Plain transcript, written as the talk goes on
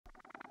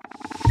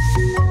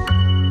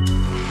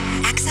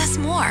Access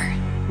more.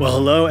 Well,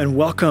 hello and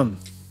welcome.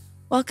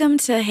 Welcome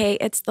to Hey,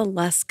 It's the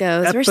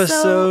Luskos.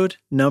 Episode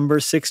number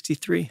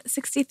 63.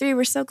 63.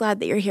 We're so glad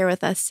that you're here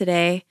with us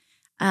today,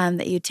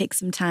 that you take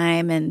some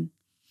time and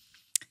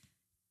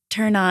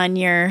turn on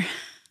your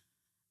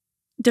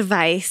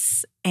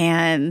device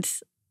and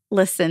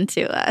listen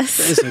to us.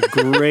 That is a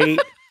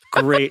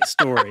great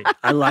story.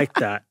 I like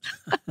that.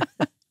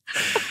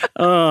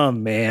 Oh,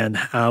 man.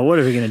 What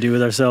are we going to do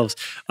with ourselves?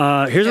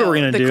 Here's what we're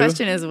going to do. The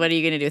question is, what are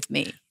you going to do with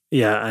me?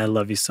 Yeah, I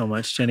love you so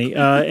much, Jenny.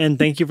 And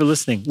thank you for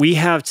listening. We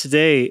have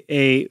today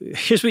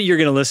here's what you're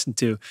going to listen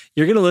to.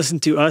 You're going to listen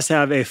to us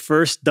have a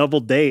first double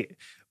date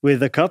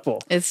with a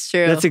couple. It's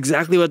true. That's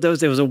exactly what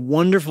those. It was a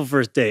wonderful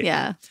first date.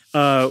 Yeah.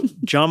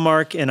 John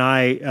Mark and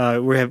I,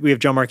 we have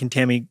John Mark and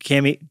Tammy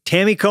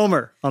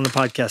Comer on the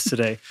podcast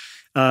today.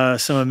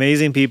 Some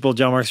amazing people.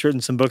 John Mark's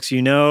written some books,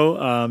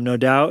 no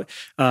doubt.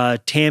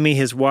 Tammy,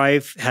 his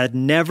wife, had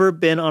never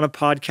been on a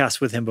podcast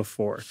with him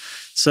before.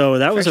 So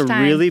that was a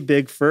really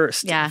big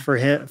first for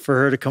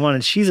her to come on.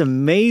 And she's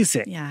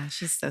amazing. Yeah,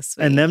 she's so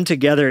sweet. And them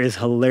together is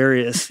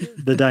hilarious.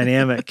 The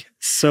dynamic,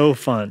 so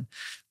fun.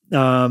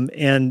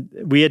 And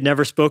we had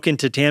never spoken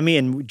to Tammy,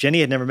 and Jenny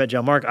had never met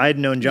John Mark. I had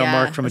known John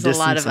Mark from a distance. A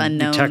lot of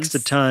unknowns. We text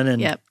a ton.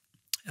 And yep.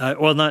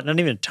 Well, not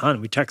even a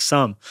ton. We text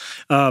some.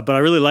 But I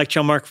really like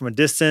John Mark from a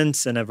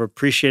distance, and I've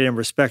appreciated and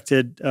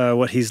respected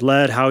what he's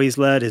led, how he's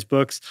led, his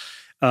books.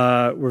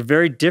 Were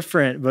very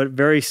different, but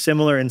very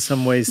similar in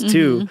some ways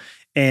too. Mm-hmm.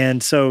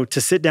 And so to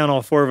sit down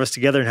all four of us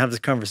together and have this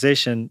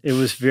conversation, it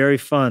was very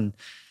fun.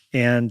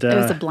 And it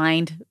was a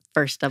blind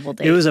first double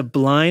date. It was a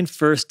blind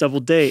first double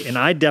date. And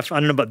I don't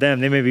know about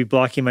them. They may be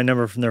blocking my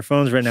number from their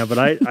phones right now, but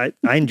I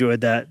enjoyed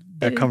that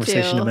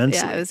conversation immensely.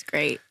 Yeah, it was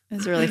great. It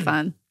was really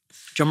fun.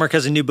 John Mark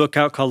has a new book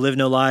out called Live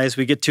No Lies.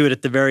 We get to it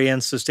at the very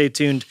end, so stay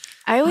tuned.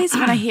 I always,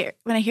 when I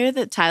hear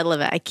the title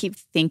of it, I keep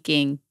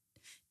thinking,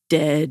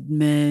 Dead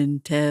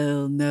Men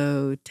Tell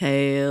No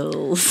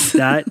Tales.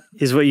 That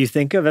is what you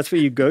think of? That's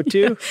what you go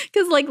to?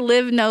 Because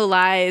live no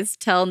lies,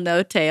 tell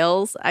no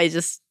tales. I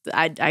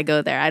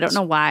go there. I don't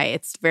know why.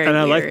 It's very weird. And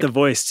I like the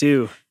voice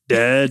too.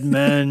 Dead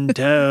men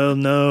tell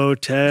no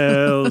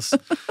tales.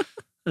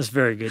 That's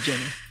very good,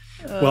 Jenny.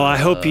 Well, I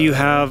hope you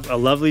have a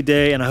lovely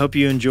day, and I hope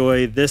you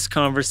enjoy this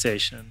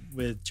conversation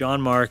with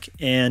John Mark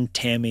and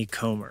Tammy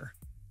Comer.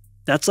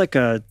 That's like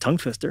a tongue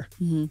twister.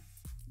 Mm-hmm.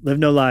 Live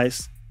No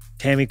Lies,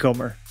 Tammy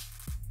Comer.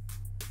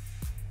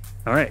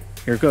 All right,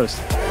 here it goes.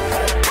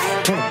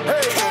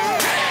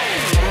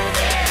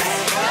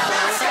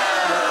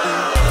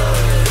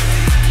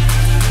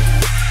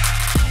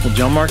 Well,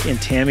 John Mark and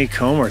Tammy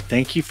Comer,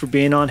 thank you for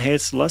being on Hey,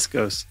 It's the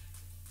Luskos.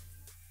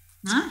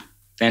 Huh?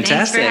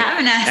 Fantastic. Thanks for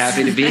having us.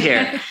 Happy to be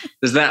here.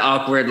 There's that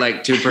awkward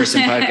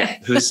two-person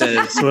podcast. Who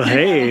says, well,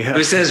 hey.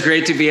 Who says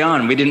great to be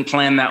on? We didn't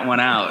plan that one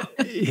out.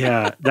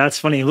 Yeah, that's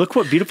funny. Look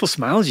what beautiful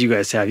smiles you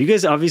guys have. You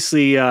guys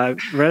obviously, right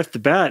off the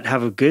bat,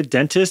 have a good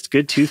dentist,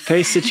 good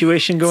toothpaste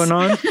situation going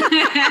on.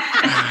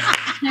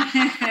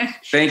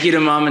 Thank you to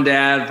mom and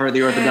dad for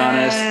the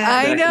orthodontist.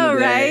 I know,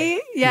 right?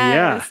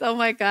 Yes. Yeah. Oh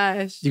my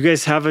gosh. You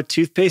guys have a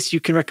toothpaste you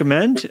can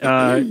recommend?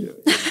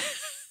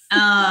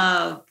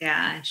 Oh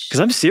gosh. Because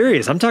I'm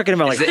serious. I'm talking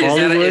about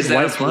Hollywood. Is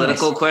that a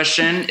political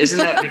question? Isn't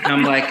that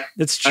become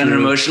it's an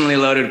emotionally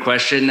loaded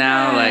question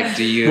now?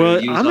 Do you? Well,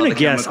 I'm going to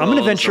guess. I'm going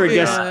to venture a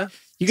guess. Yeah.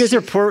 You guys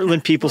are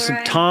Portland people, so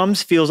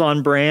Tom's feels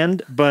on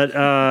brand, but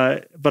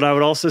I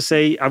would also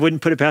say I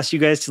wouldn't put it past you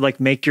guys to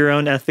make your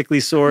own ethically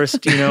sourced,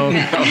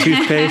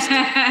 toothpaste.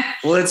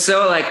 Well, it's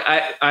so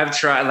I've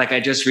tried,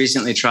 I just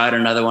recently tried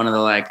another one of the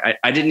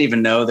I didn't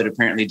even know that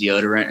apparently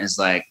deodorant is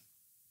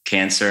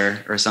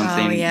cancer or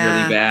something really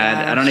bad.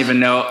 Gosh. I don't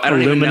even know.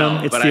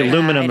 Aluminum. It's the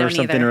aluminum or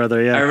something either. Or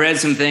other. Yeah. I read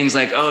some things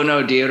oh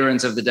no,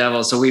 deodorant's of the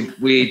devil. So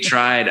we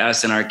tried,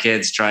 us and our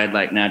kids tried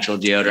natural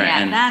deodorant.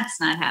 Yeah, and that's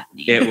not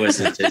happening. It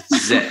was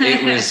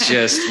it was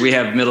just, we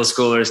have middle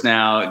schoolers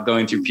now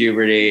going through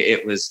puberty.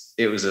 It was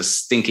a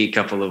stinky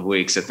couple of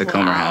weeks at the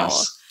Comer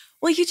house.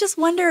 Well, you just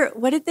wonder,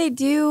 what did they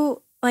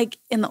do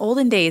in the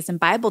olden days in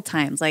Bible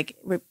times?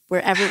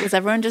 Was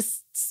everyone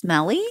just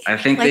smelly? I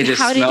think they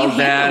just smelled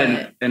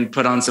bad and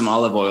put on some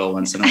olive oil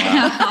once in a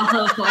while.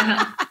 Olive oil.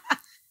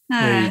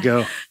 There you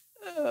go.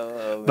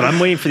 But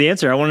I'm waiting for the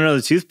answer. I want to know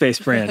the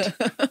toothpaste brand.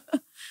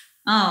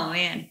 Oh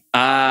man.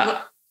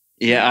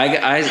 Yeah,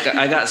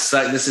 I got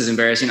sucked. This is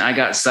embarrassing. I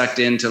got sucked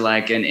into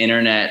an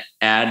internet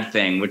ad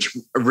thing, which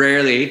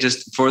rarely,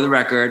 just for the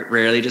record,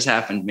 just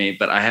happened to me.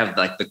 But I have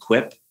the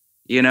Quip,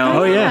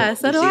 Oh yeah,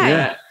 so do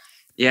I.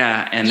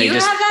 Yeah, and you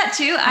have that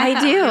too. I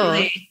do.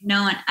 Really,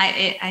 no one.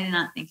 I did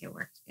not think it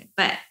worked good,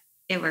 but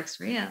it works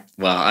for you.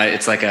 Well,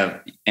 it's like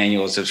a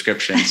annual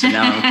subscription, so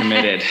now I'm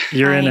committed.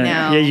 You're in it.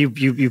 Yeah,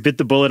 you bit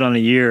the bullet on a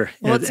year.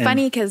 Well, it's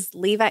funny because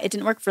Levi, it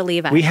didn't work for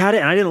Levi. We had it,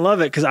 and I didn't love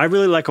it because I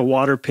really like a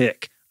water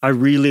pick. I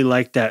really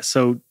like that.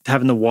 So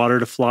having the water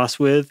to floss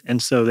with,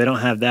 and so they don't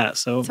have that.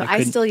 So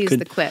I still use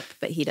the Quip,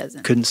 but he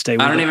doesn't. Couldn't stay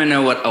with I don't it. even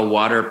know what a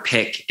water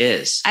pick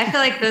is. I feel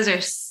like those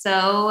are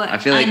so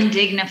like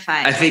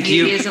undignified. I think when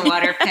you use a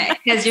water pick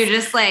because you're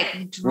just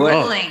like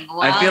drooling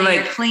while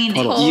you're cleaning.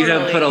 You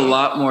have put a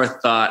lot more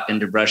thought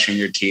into brushing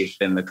your teeth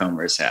than the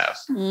Comers have.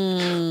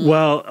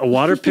 Well, a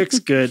water pick's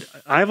good.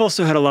 I've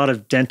also had a lot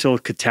of dental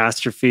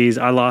catastrophes.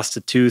 I lost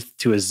a tooth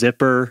to a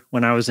zipper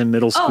when I was in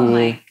middle school. Oh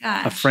my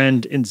gosh. A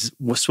friend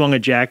swung a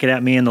jacket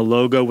at me and the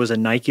logo was a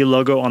Nike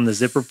logo on the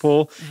zipper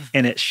pull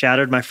and it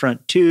shattered my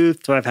front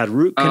tooth. So I've had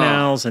root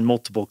canals and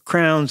multiple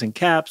crowns and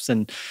caps.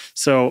 And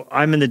so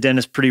I'm in the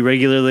dentist pretty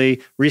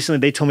regularly. Recently,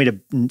 they told me to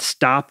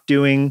stop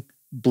doing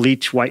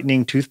bleach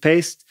whitening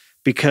toothpaste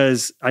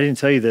because I didn't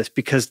tell you this,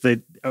 because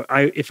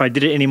if I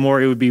did it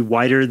anymore, it would be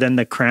whiter than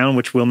the crown,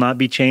 which will not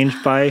be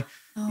changed by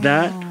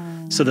that.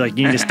 So they're like,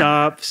 you need to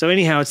stop. So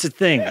anyhow, it's a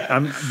thing.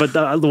 But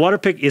the water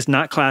pick is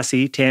not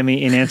classy,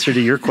 Tammy, in answer to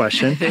your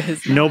question.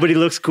 Nobody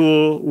looks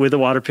cool with a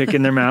water pick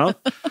in their mouth.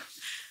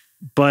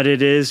 But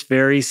it is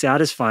very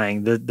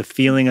satisfying, the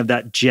feeling of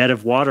that jet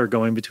of water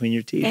going between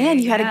your teeth. And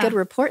you had a good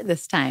report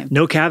this time.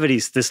 No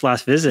cavities this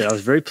last visit. I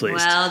was very pleased.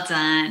 Well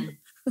done.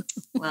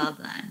 Well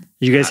done.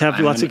 You guys have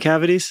lots of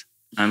cavities?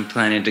 I'm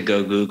planning to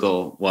go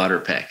Google water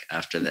pick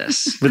after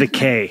this. With a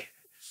K.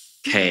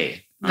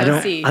 K. I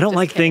don't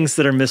like things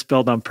that are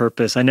misspelled on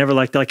purpose. I never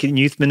liked that. Like in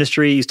youth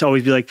ministry, it used to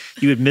always be like,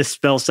 you would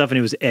misspell stuff and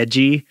it was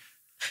edgy.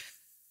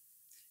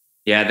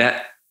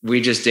 Yeah, we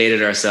just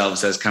dated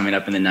ourselves as coming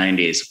up in the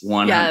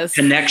 90s.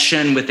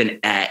 Connection with an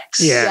X.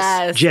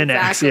 Yes. Gen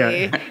X, yeah.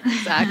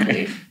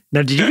 Exactly.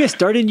 Now, did you guys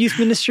start in youth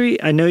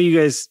ministry? I know you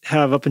guys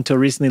have up until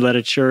recently led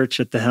a church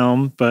at the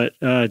helm, but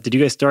did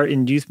you guys start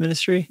in youth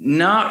ministry?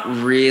 Not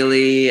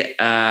really.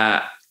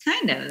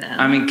 Kind of, though.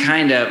 I mean,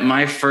 kind of.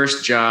 My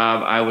first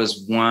job, I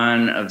was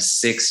one of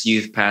 6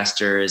 youth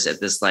pastors at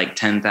this like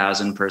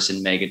 10,000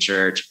 person mega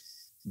church.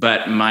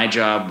 But my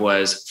job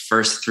was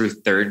 1st through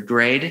 3rd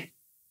grade.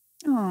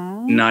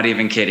 Aww. Not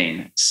even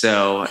kidding.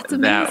 So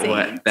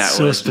that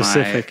so was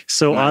specific,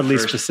 so oddly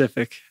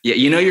specific. Yeah,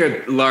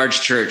 you're a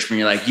large church when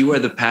you're like, you are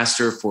the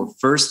pastor for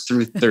 1st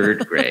through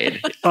 3rd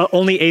grade.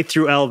 Only A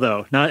through L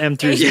though, not M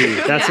through Z.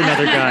 That's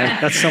another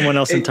guy. That's someone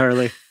else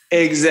entirely.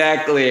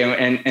 Exactly,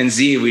 and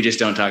Z we just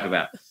don't talk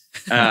about.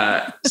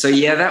 So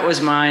yeah, that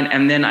was mine.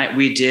 And then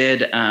we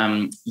did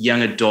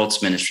young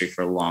adults ministry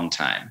for a long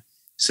time.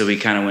 So we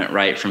kind of went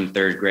right from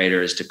 3rd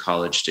graders to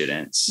college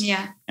students.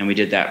 Yeah. And we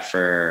did that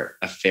for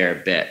a fair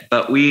bit.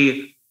 But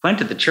we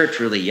planted the church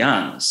really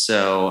young.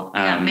 So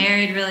got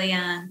married really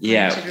young.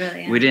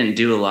 Yeah. We didn't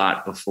do a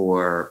lot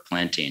before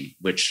planting,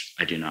 which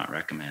I do not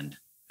recommend.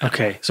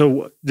 Okay.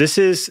 So this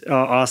is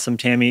awesome,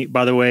 Tammy.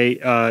 By the way,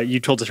 you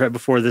told us right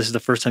before, this is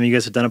the first time you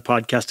guys have done a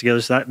podcast together.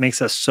 So that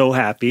makes us so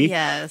happy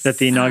that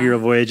the inaugural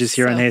voyage is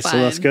here on Hey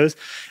Luskos.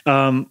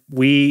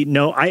 We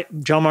know,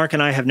 John Mark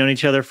and I have known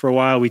each other for a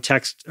while. We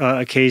text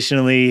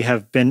occasionally,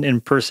 have been in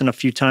person a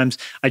few times.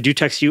 I do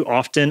text you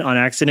often on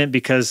accident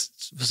because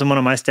someone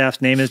on my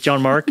staff's name is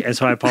John Mark. And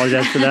so I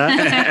apologize for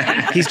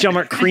that. He's John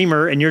Mark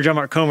Creamer and you're John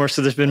Mark Comer.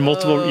 So there's been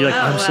multiple, you're like,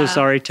 I'm so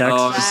sorry, text.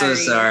 Oh, I'm so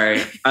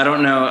sorry. I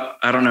don't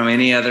know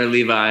any other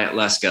Levi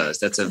Luskos.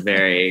 That's a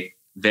very,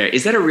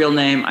 is that a real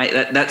name?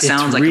 That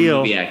sounds like real. A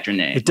movie actor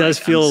name. It does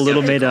feel a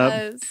little made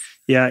up.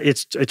 Yeah,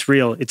 it's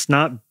real. It's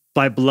not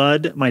by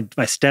blood. My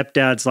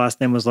stepdad's last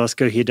name was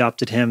Lusko. He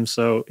adopted him.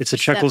 So it's a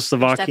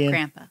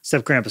Czechoslovakian.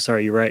 Step-grandpa,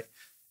 sorry, you're right.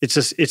 It's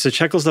a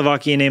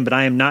Czechoslovakian name, but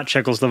I am not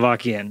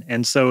Czechoslovakian.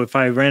 And so if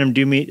I random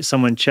do meet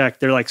someone Czech,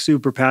 they're like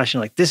super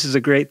passionate, like, this is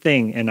a great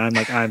thing. And I'm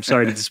like, I'm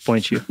sorry to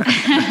disappoint you.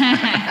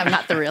 I'm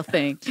not the real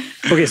thing.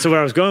 Okay, so where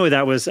I was going with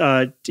that was,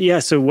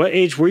 so what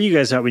age were you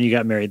guys at when you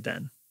got married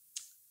then?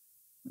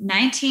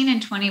 19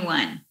 and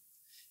 21.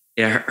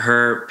 Yeah,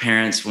 her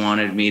parents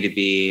wanted me to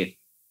be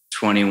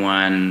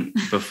 21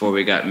 before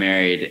we got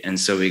married. And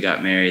so we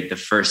got married the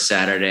first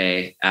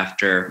Saturday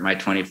after my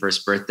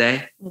 21st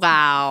birthday.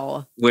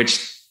 Wow.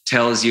 Which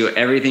tells you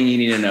everything you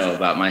need to know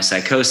about my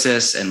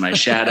psychosis and my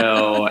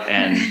shadow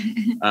and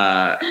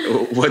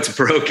what's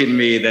broken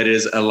me that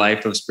is a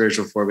life of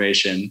spiritual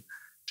formation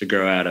to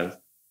grow out of.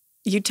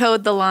 You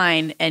towed the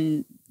line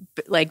and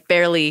like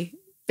barely.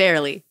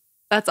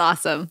 That's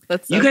awesome.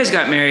 You guys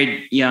got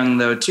married young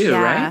though too,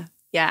 right?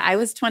 Yeah, I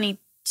was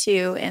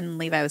 22 and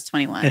Levi was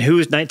 21. And who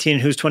was 19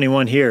 and who's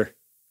 21 here?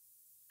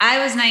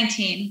 I was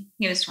 19.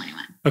 He was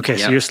 21. Okay,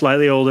 so you're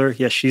slightly older.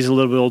 Yes, she's a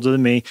little bit older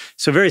than me.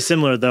 So very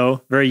similar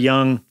though, very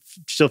young,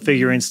 still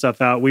figuring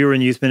stuff out. We were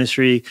in youth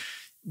ministry.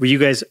 Had you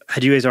guys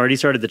already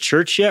started the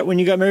church yet when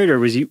you got married, or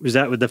was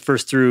that with the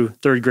 1st through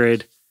 3rd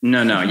grade?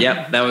 No.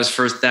 Yep. That was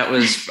first. That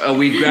was,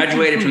 we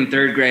graduated from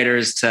 3rd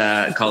graders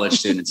to college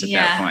students at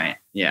that point.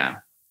 Yeah.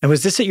 And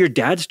was this at your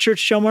dad's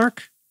church, John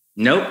Mark?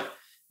 Nope.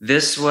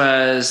 It's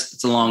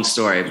a long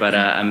story, but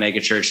a mega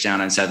church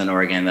down in Southern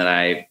Oregon that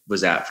I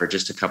was at for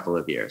just a couple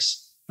of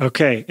years.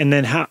 Okay. And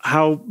then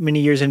how many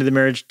years into the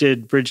marriage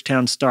did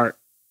Bridgetown start?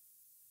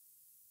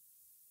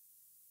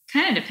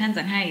 Kind of depends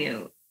on how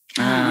you.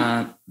 2.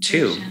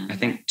 I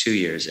think 2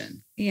 years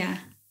in. Yeah.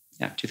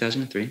 Yeah.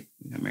 2003.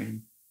 We got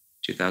married.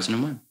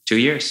 2001. 2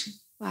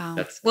 years. Wow.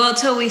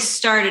 Until we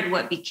started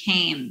what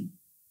became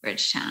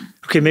Bridgetown.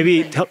 Okay,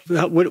 maybe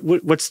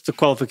what's the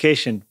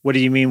qualification? What do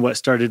you mean? What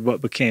started?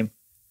 What became?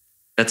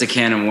 That's a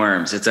can of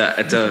worms. It's a.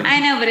 I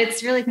know, but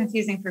it's really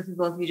confusing for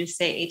people if you just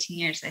say 18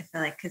 years. I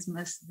feel like because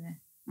most of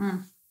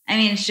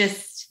it's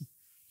just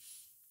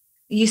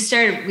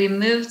we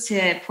moved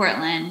to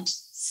Portland,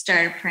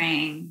 started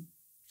praying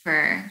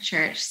for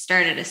church,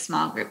 started a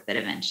small group that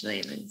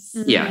eventually was.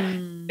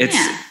 Yeah,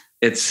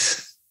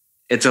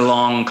 it's a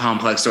long,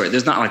 complex story.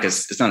 There's not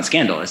it's not a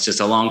scandal. It's just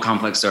a long,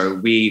 complex story.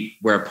 We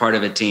were a part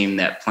of a team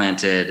that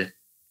planted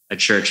a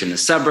church in the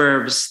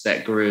suburbs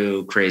that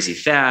grew crazy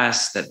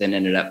fast, that then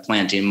ended up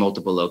planting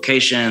multiple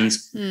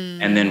locations.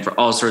 And then for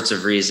all sorts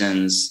of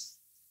reasons,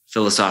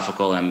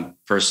 philosophical and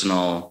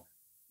personal,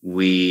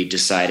 we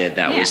decided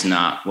that was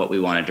not what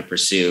we wanted to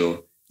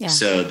pursue. Yeah.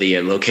 So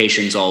the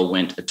locations all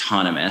went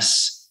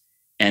autonomous.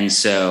 And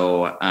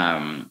so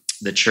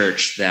the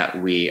church that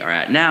we are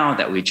at now,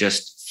 that we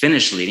just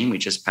finished leading, we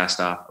just passed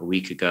off a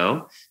week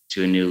ago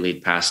to a new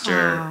lead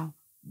pastor. Wow.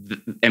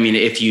 I mean,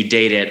 if you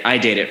date it, I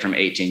date it from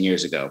 18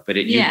 years ago, but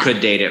you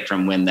could date it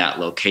from when that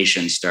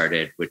location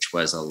started, which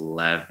was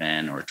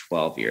 11 or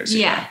 12 years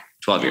ago.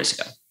 12 years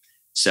ago.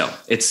 So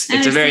it's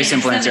a very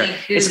simple answer.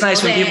 It's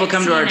nice when people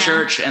come to our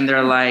church and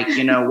they're like,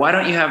 why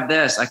don't you have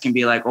this? I can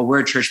be like, well,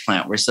 we're a church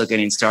plant. We're still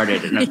getting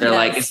started. And if they're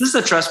like, is this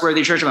a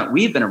trustworthy church? I'm like,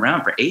 we've been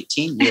around for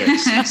 18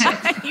 years. So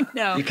you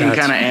can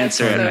kind of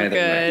answer it. So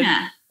good.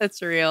 Yeah.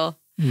 That's real.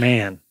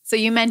 Man. So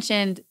you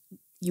mentioned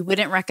you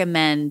wouldn't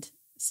recommend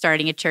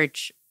starting a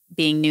church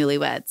being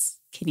newlyweds.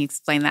 Can you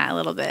explain that a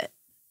little bit?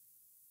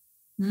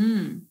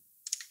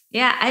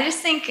 Yeah, I just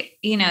think,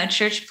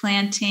 church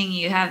planting,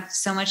 you have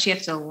so much you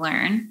have to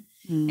learn.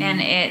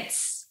 And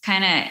it's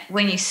kind of,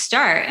 when you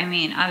start,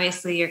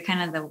 obviously you're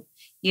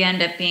you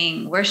end up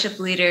being worship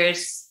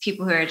leaders,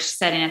 people who are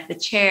setting up the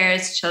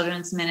chairs,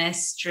 children's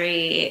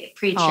ministry,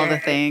 preacher,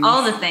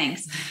 all the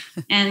things.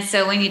 And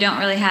so when you don't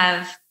really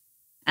have,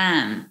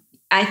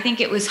 I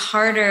think it was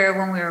harder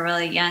when we were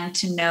really young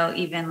to know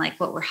even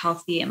what were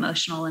healthy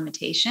emotional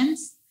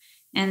limitations.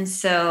 And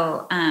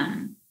so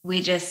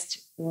we just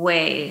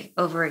way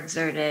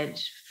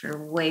overexerted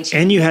for way too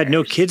many And you had years.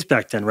 no kids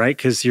back then, right?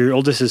 Because your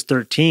oldest is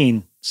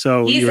 13.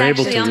 So he's you're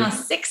able to. He's actually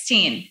almost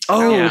 16.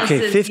 Oh,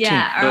 okay, 15.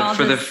 But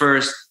for the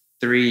first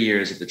 3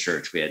 years of the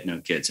church, we had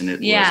no kids, and it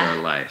was our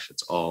life.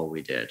 It's all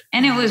we did.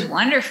 And it was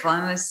wonderful.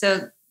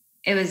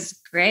 It was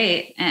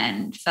great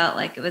and felt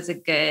like it was a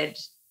good,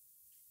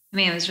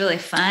 it was really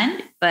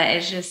fun, but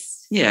it's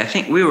just. Yeah, I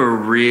think we were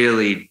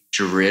really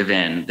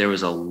driven. There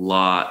was a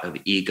lot of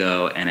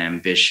ego and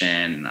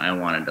ambition. I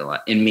wanted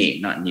to, in me,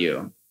 not in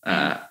you,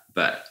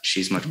 but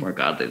she's much more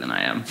godly than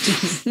I am.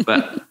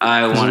 But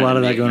I wanted a lot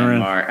of that going around.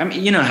 Mark.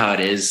 You know how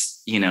it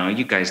is.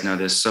 You guys know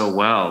this so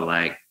well.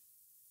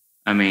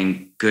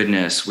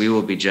 Goodness, we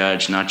will be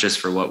judged not just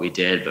for what we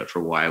did, but for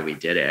why we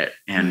did it.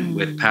 And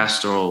with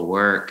pastoral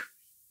work,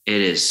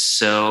 it is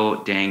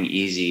so dang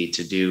easy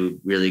to do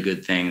really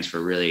good things for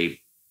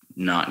really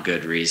not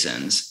good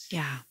reasons.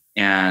 Yeah.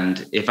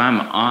 And if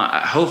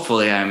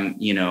hopefully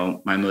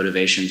my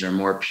motivations are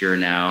more pure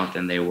now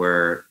than they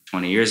were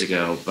 20 years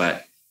ago.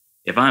 But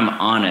if I'm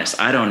honest,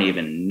 I don't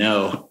even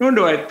know, nor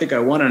do I think I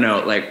want to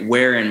know,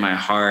 where in my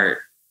heart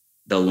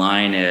the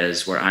line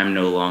is where I'm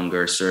no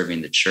longer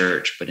serving the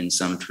church, but in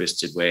some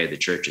twisted way, the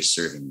church is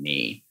serving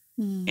me.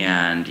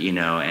 And,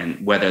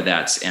 and whether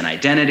that's an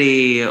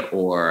identity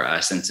or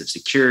a sense of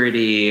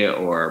security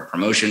or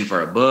promotion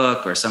for a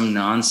book or some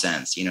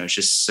nonsense, it's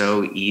just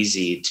so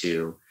easy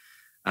to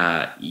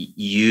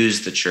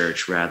use the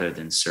church rather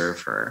than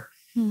serve her.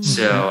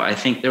 So I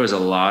think there was a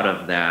lot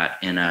of that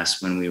in us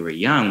when we were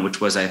young,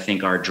 which was, I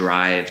think, our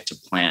drive to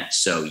plant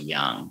so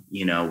young,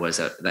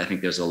 I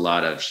think there's a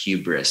lot of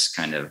hubris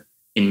kind of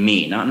in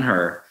me, not in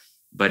her,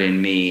 but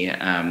in me,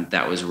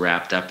 that was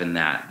wrapped up in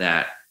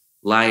that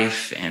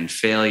life and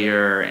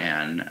failure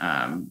and,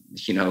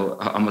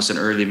 almost an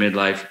early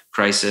midlife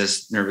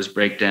crisis, nervous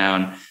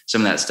breakdown.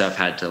 Some of that stuff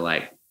had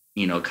to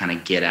kind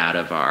of get out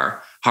of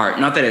our heart.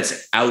 Not that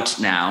it's out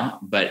now,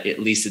 but at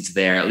least it's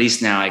there. At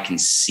least now I can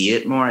see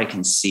it more. I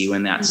can see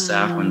when that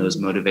stuff, when those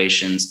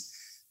motivations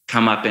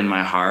come up in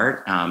my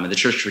heart. The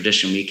church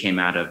tradition we came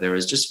out of, there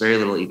was just very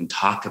little even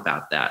talk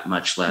about that,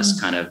 much less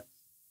kind of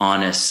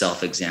honest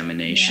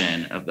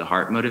self-examination of the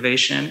heart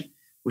motivation,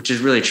 which is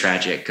really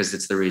tragic because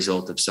it's the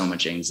result of so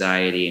much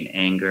anxiety and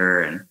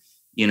anger. And,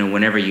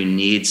 whenever you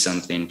need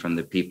something from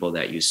the people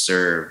that you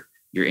serve,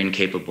 you're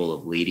incapable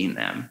of leading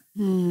them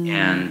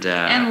and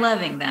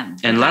loving them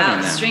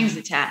without strings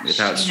attached.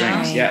 Without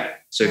strings. Yeah.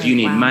 So if you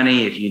need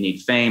money, if you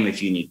need fame,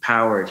 if you need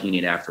power, if you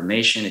need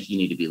affirmation, if you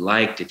need to be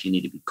liked, if you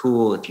need to be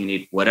cool, if you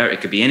need whatever, it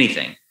could be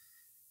anything,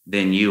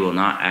 then you will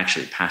not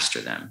actually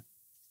pastor them.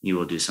 You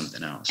will do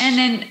something else.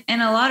 And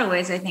in a lot of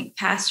ways, I think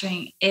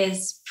pastoring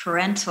is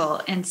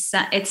parental. And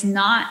it's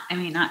not,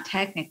 not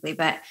technically,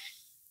 but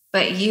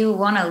but you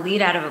want to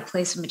lead out of a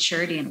place of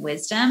maturity and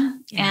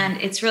wisdom. Yeah.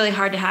 And it's really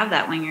hard to have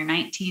that when you're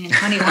 19 and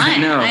 21.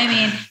 I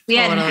mean, we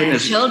hadn't had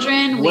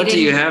children. What do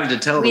you have to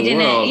tell the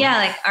world? Yeah,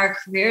 like our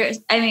careers.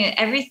 I mean,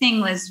 everything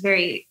was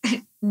very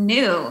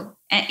new.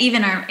 And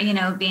even our,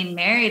 being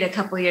married a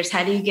couple of years,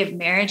 how do you give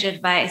marriage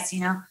advice,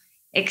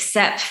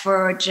 except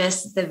for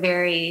just the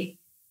very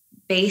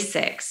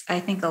basics? I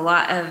think a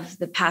lot of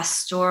the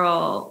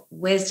pastoral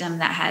wisdom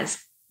that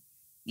has,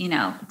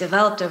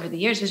 developed over the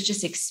years was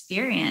just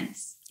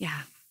experience.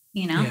 Yeah.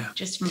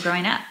 Just from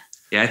growing up.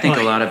 Yeah. I think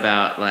a lot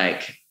about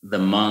like the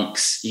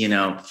monks,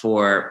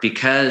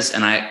 because,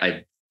 and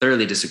I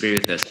thoroughly disagree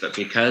with this, but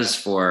because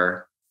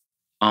for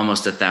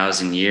almost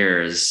 1,000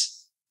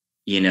 years,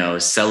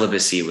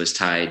 celibacy was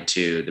tied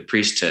to the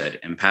priesthood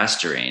and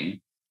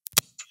pastoring.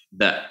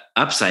 The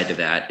upside to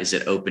that is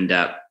it opened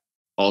up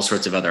all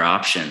sorts of other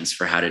options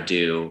for how to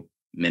do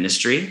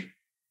ministry.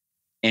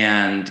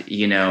 And,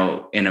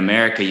 in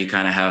America, you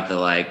kind of have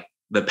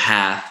the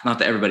path, not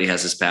that everybody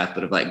has this path,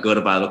 but of like go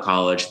to Bible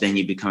college, then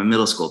you become a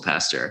middle school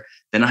pastor,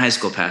 then a high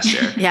school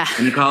pastor,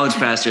 and a college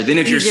pastor. Then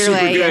if you're super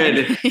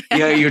good,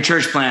 you're a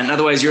church plant.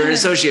 Otherwise, you're an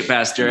associate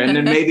pastor. And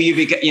then maybe you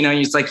become,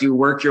 it's like you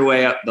work your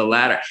way up the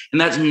ladder. And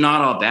that's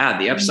not all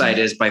bad. The upside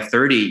is by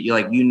 30,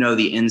 you know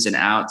the ins and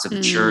outs of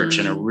church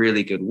in a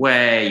really good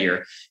way.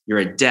 You're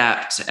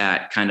adept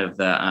at kind of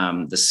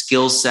the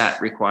skill set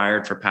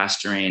required for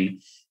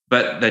pastoring.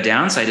 But the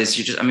downside is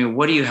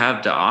what do you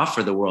have to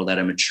offer the world at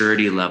a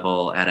maturity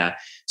level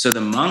so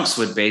the monks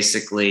would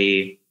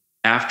basically,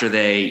 after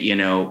they,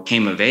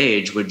 came of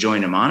age, would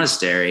join a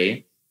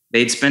monastery.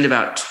 They'd spend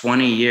about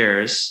 20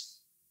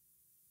 years.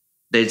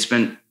 It's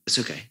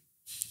okay.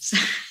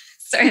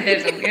 Sorry,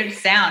 there's a weird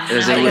sound.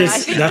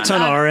 That's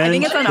on our end. I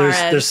think it's on our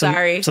end. There's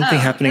something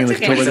happening in the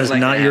control, but it's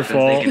not your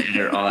fault. They can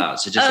edit it all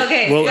out. So just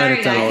we'll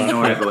edit that all out.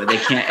 Don't worry, but they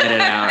can't edit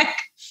out.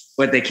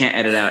 What they can't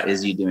edit out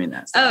is you doing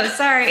that stuff. Oh,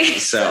 sorry.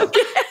 So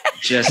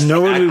just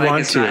know what we like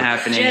want it's to. Not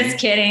happening. Just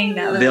kidding.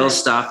 They'll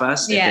stop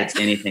us if it's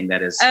anything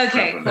that is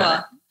okay. Cool.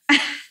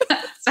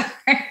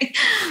 Sorry.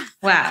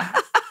 Wow.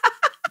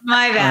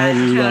 My bad. I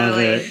love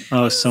it.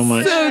 Oh, so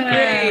much. So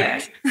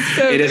great.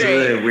 It is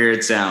really a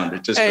weird sound.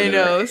 It just I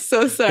know.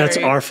 So sorry. That's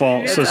our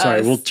fault. So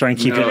sorry. We'll try and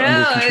keep it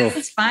under control.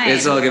 It's fine.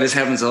 It's all good. This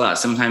happens a lot.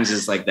 Sometimes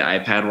it's like the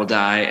iPad will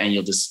die and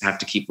you'll just have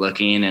to keep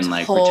looking and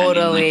like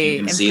pretending like you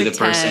can see the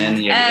person.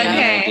 You have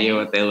any idea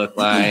what they look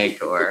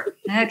like or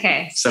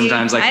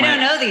sometimes like I don't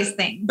know these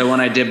things. The one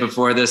I did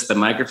before this, the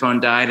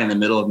microphone died in the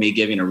middle of me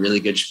giving a really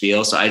good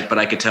spiel. But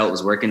I could tell it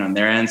was working on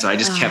their end. So I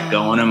just kept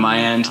going on my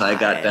end till I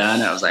got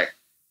done. I was like,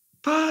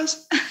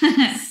 pause.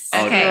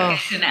 Okay,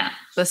 good to know.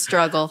 The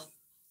struggle.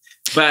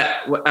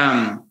 But,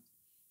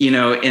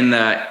 in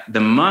the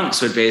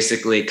monks would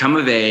basically come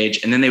of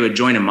age and then they would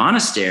join a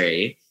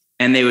monastery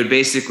and they would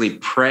basically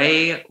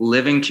pray,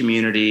 live in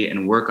community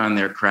and work on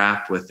their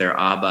craft with their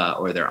Abba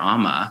or their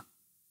Amma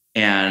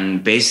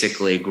and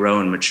basically grow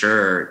and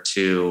mature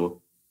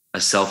to a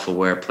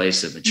self-aware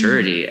place of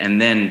maturity. And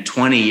then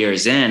 20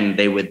 years in,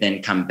 they would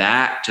then come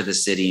back to the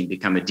city and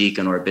become a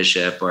deacon or a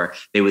bishop, or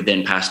they would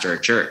then pastor a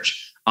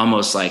church.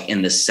 Almost like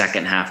in the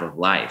second half of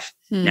life,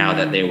 now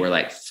that they were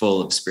like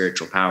full of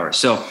spiritual power.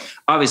 So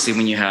obviously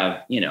when you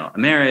have, a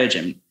marriage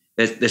and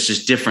that's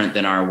just different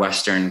than our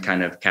Western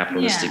kind of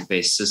capitalistic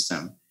based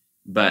system.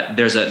 But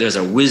there's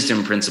a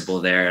wisdom principle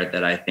there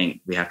that I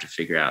think we have to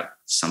figure out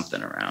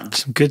something around.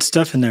 Some good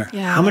stuff in there.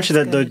 Yeah, how much of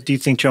that though, do you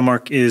think, John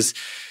Mark, is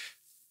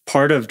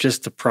part of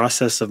just the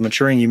process of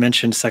maturing? You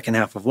mentioned second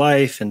half of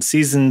life and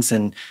seasons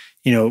and,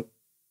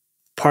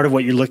 part of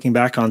what you're looking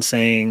back on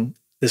saying,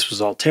 this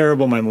was all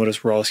terrible. My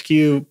motives were all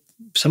askew.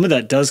 Some of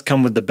that does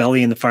come with the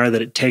belly and the fire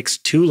that it takes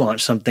to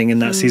launch something in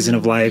that season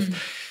of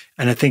life.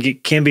 And I think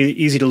it can be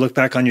easy to look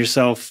back on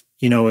yourself,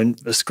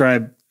 and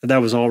ascribe that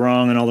was all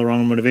wrong and all the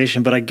wrong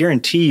motivation. But I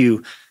guarantee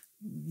you,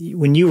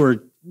 when you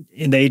were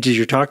in the ages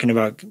you're talking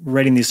about,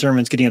 writing these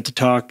sermons, getting up to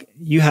talk,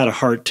 you had a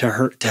heart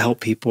to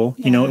help people.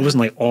 It wasn't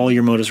like all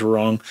your motives were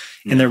wrong.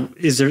 And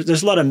there's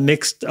a lot of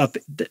mixed up,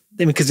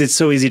 because it's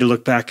so easy to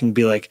look back and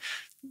be like,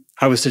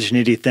 I was such an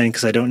idiot then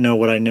because I don't know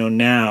what I know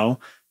now.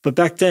 But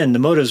back then, the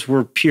motives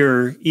were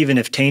pure, even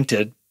if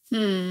tainted.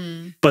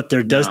 But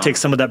there does take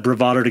some of that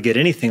bravado to get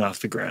anything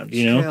off the ground,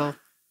 True.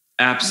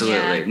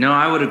 Absolutely. Yeah. No,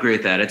 I would agree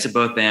with that. It's a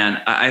both and.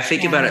 I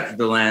think about it through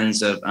the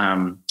lens of,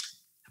 have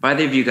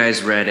either of you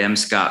guys read M.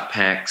 Scott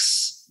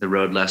Peck's The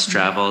Road Less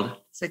Traveled?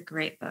 It's a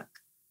great book.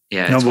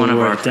 Yeah, it's one of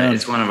our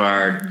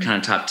kind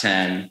of top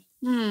 10.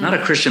 Not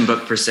a Christian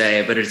book per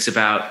se, but it's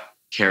about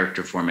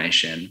character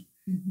formation.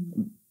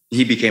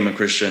 He became a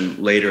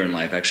Christian later in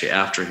life, actually,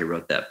 after he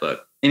wrote that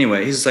book.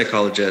 Anyway, he's a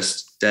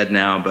psychologist, dead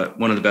now, but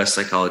one of the best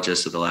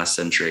psychologists of the last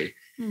century.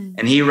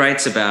 And he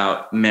writes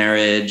about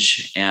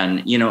marriage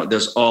and,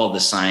 there's all the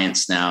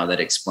science now that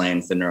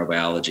explains the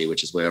neurobiology,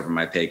 which is way over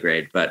my pay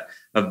grade, but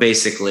of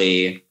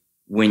basically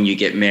when you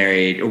get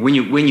married or when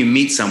you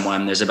meet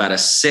someone, there's about a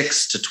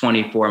 6 to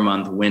 24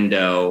 month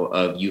window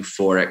of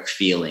euphoric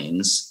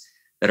feelings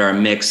that are a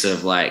mix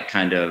of like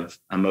kind of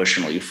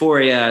emotional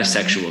euphoria,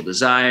 sexual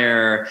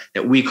desire,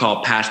 that we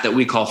call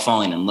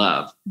falling in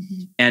love.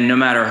 And no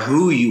matter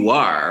who you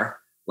are,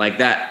 like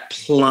that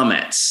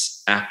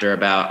plummets after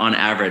on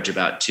average,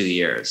 about 2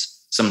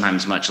 years,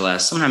 sometimes much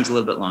less, sometimes a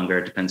little bit longer.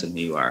 It depends on who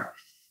you are.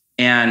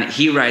 And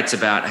he writes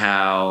about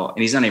how,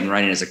 and he's not even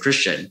writing as a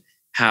Christian,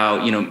 how,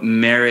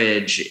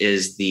 marriage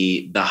is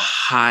the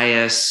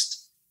highest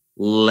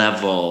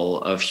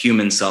level of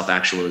human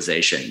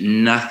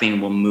self-actualization.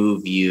 Nothing will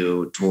move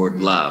you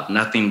toward love.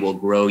 Nothing will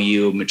grow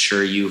you,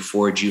 mature you,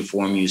 forge you,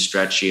 form you,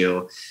 stretch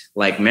you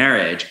like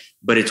marriage.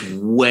 But it's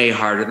way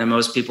harder than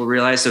most people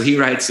realize. So he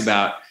writes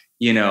about,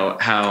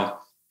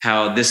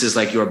 how this is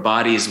like your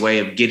body's way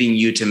of getting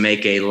you to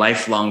make a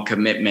lifelong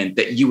commitment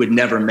that you would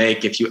never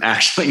make if you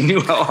actually knew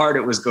how hard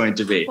it was going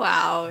to be.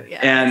 Wow.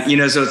 Yes.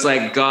 And, so it's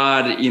like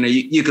God,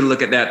 you could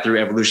look at that through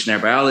evolutionary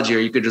biology, or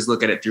you could just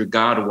look at it through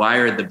God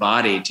wired the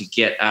body to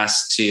get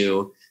us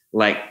to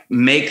like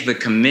make the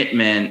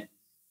commitment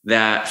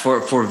that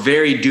for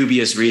very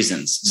dubious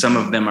reasons. Some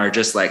of them are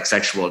just like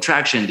sexual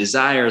attraction,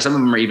 desire. Some of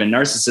them are even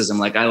narcissism.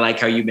 Like, I like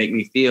how you make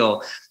me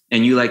feel,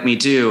 and you like me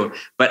too.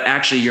 But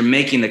actually you're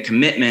making the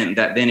commitment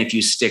that then if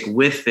you stick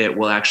with it,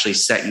 will actually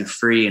set you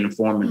free and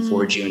form and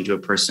forge you into a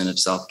person of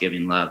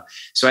self-giving love.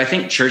 So I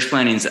think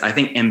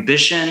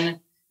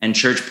ambition and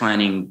church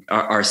planning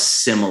are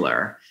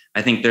similar.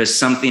 I think there's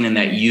something in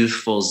that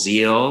youthful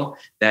zeal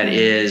that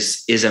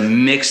is a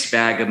mixed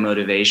bag of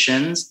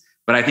motivations.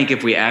 But I think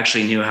if we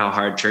actually knew how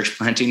hard church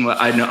planting was,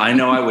 I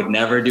know I would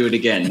never do it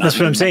again. That's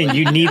what I'm saying.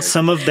 You need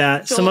some of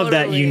that, some of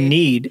that you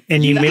need,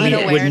 and you maybe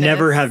would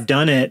never have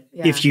done it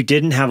if you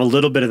didn't have a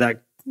little bit of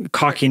that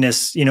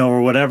cockiness,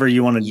 or whatever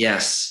you want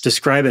to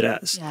describe it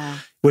as,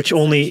 which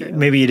only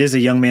maybe it is a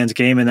young man's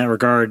game in that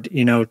regard,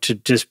 to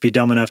just be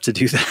dumb enough to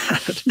do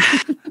that.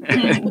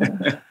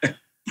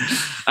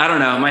 I don't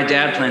know. My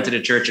dad planted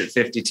a church at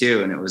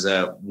 52 and it was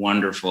a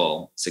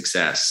wonderful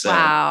success. So,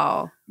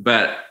 wow.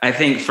 But I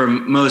think for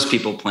most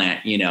people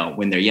plant,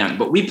 when they're young,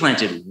 but we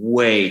planted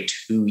way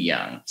too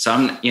young.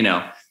 So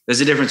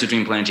there's a difference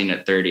between planting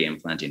at 30 and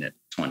planting at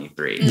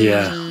 23.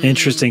 Yeah.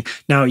 Interesting.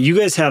 Now you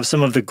guys have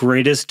some of the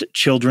greatest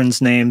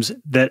children's names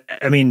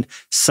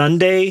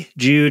Sunday,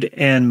 Jude,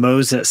 and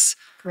Moses.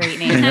 Great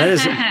name. And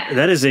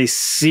that is a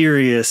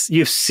serious, you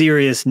have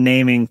serious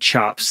naming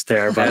chops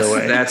there, by the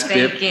way. That's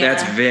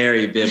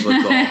very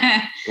biblical.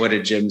 What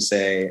did Jim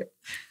say?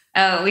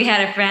 Oh, we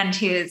had a friend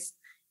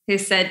who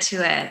said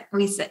to it,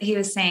 he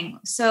was saying,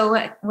 so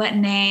what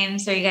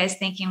names are you guys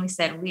thinking? We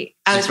said,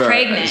 I was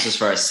pregnant. This is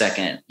for our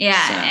second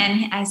son.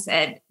 And I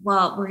said,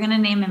 well, we're going to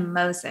name him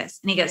Moses.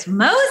 And he goes,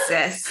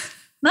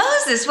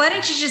 Moses, why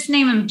don't you just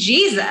name him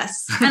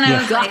Jesus? And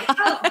I was like,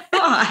 oh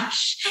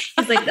gosh.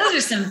 He's like, those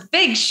are some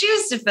big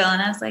shoes to fill.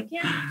 And I was like,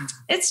 yeah,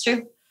 it's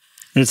true.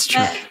 It's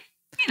true.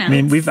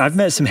 But, I've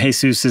met some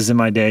Jesuses in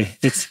my day.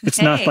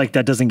 It's not like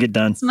that doesn't get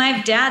done. It's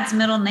my dad's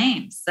middle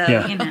name. So,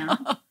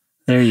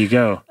 There you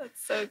go.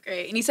 That's so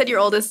great. And you said your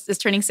oldest is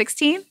turning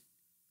 16?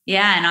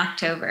 Yeah, in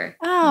October.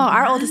 Oh,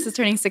 our oldest is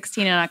turning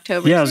 16 in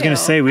October. Yeah, I was going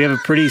to say, we have a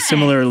pretty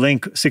similar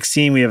link.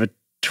 16, we have a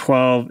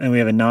 12 and we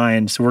have a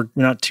 9, so we're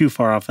not too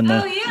far off on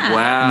that. Oh yeah!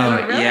 Wow!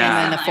 And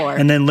then the 4.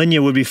 And then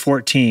Linya would be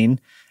 14,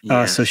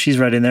 so she's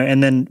right in there.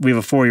 And then we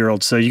have a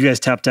 4-year-old. So you guys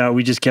tapped out.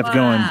 We just kept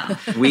going.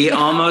 We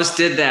almost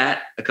did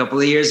that a couple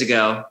of years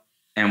ago,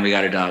 and we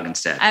got a dog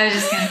instead. I was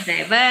just gonna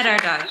say, but our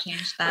dog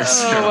changed that.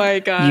 Oh my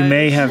God! You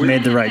may have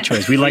made the right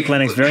choice. We like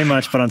Lennox very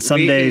much, but on some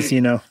days,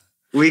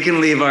 we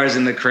can leave ours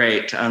in the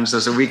crate.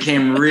 So we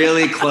came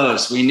really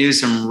close. We knew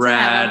some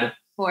rad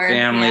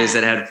families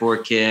that had 4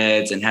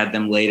 kids and had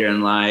them later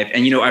in life.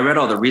 And, I read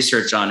all the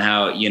research on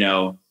how,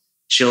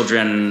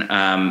 children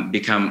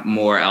become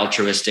more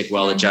altruistic,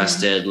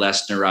 well-adjusted,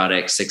 less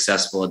neurotic,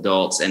 successful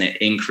adults. And it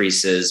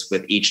increases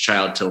with each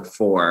child till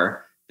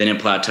 4. Then it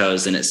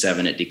plateaus, then at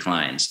 7, it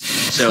declines.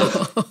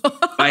 So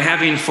by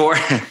having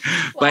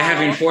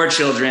 4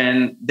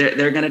 children,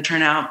 they're going to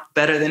turn out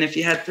better than if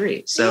you had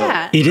 3. So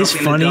it is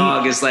funny. The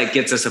dog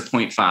gets us a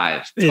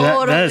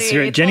 0.5. That is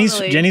great.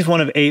 Jenny's one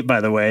of 8,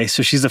 by the way.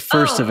 So she's the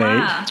first of 8.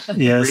 Wow.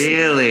 Yes.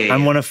 Really?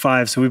 I'm one of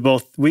 5. So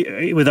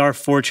we with our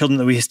 4 children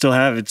that we still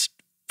have, it's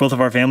both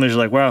of our families are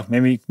like, wow,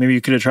 maybe you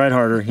could have tried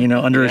harder,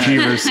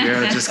 underachievers.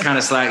 You're just kind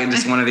of slacking,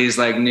 just one of these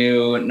like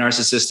new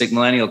narcissistic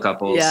millennial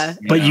couples. Yeah.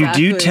 But you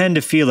do tend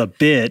to feel a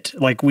bit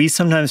like we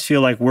sometimes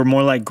feel like we're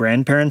more like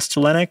grandparents to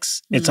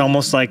Lennox. It's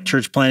almost like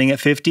church planning at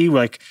 50. We're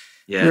like,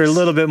 we're a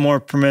little bit more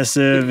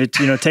permissive. It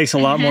takes a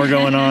lot more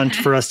going on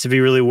for us to be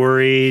really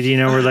worried.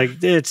 We're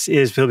like,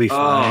 he'll be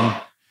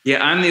fine.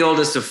 Yeah, I'm the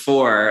oldest of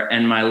 4,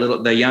 and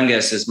the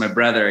youngest is my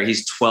brother.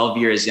 He's 12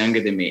 years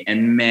younger than me.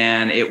 And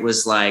man, it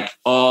was like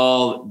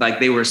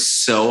they were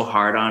so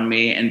hard on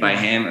me. And by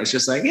him, it was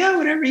just like, yeah,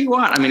 whatever you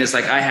want. It's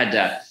like I had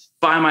to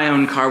buy my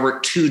own car,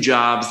 work 2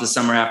 jobs the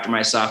summer after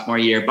my sophomore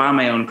year, buy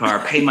my own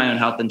car, pay my own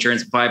health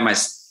insurance, by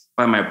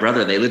my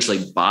brother. They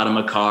literally bought him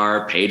a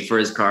car, paid for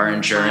his car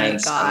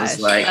insurance. Oh my gosh, I was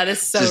like, that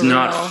is so this is real.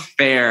 not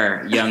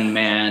fair, young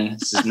man.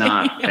 This is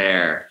not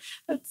fair.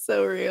 That's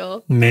so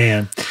real.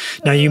 Man.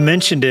 Now you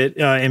mentioned it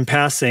in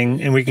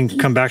passing, and we can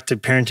come back to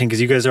parenting because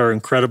you guys are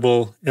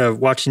incredible.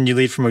 Watching you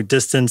lead from a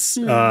distance.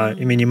 I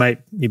mean,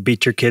 you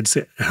beat your kids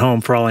at home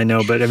for all I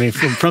know, but I mean,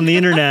 from the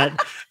internet,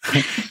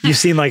 you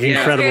seem like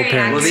incredible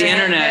parents. Well, the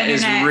internet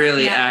is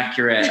really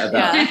accurate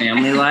about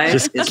family life.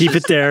 Just keep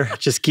it there.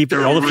 Just keep it.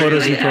 All the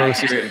photos you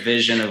post. Accurate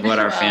vision of what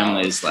our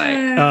family is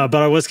like. But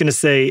I was going to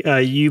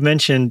say, you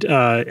mentioned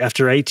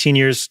after 18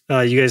 years,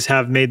 you guys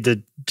have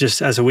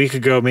just as a week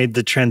ago, made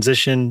the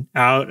transition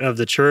out of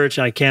the church.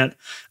 I can't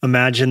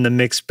imagine the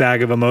mixed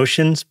bag of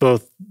emotions,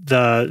 both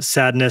the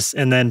sadness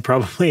and then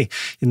probably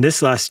in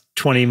this last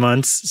 20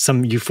 months,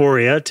 some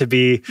euphoria to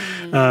be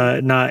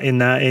not in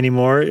that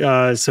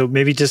anymore. So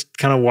maybe just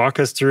kind of walk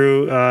us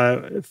through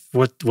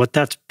what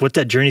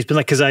that journey's been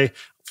like. Because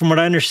from what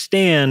I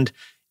understand,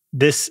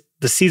 the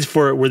seeds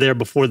for it were there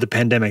before the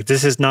pandemic.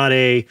 This is not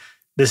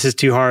this is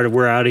too hard,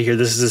 we're out of here.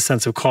 This is a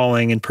sense of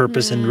calling and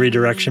purpose and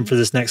redirection for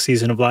this next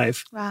season of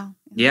life. Wow.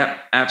 Yep,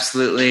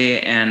 absolutely.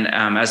 And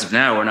as of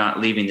now, we're not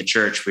leaving the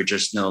church. We're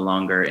just no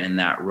longer in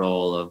that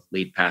role of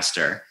lead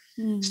pastor.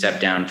 Step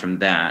down from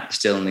that,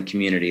 still in the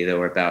community, though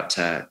we're about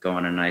to go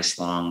on a nice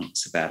long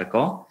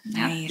sabbatical.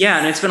 Nice. Yeah,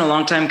 and it's been a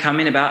long time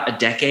coming, about a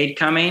decade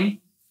coming.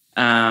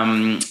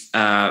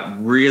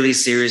 Really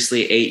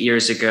seriously, 8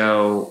 years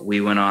ago,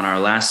 we went on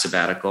our last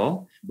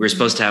sabbatical. We were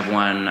supposed to have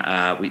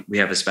one. We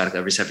have a sabbatical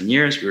every 7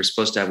 years. We were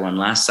supposed to have one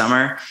last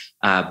summer,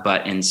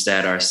 but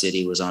instead our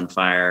city was on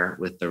fire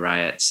with the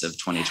riots of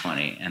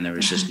 2020. And there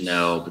was just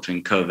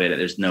between COVID,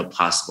 there's no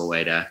possible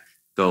way to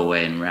go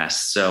away and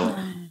rest. So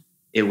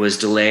it was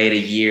delayed a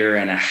year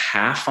and a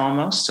half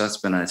almost. So it's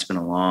been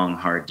a long,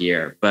 hard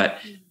year. But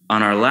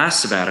on our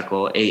last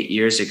sabbatical 8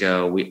 years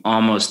ago, we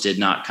almost did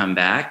not come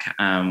back.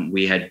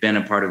 We had been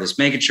a part of this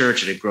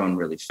megachurch. It had grown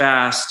really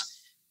fast.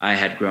 I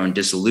had grown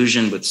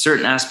disillusioned with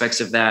certain aspects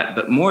of that,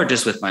 but more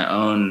just with my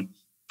own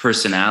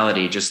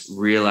personality, just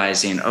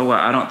realizing,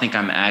 I don't think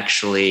I'm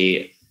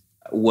actually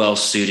well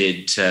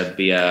suited to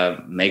be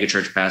a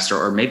megachurch pastor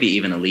or maybe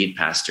even a lead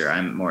pastor.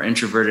 I'm more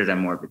introverted.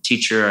 I'm more of a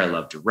teacher. I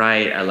love to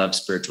write. I love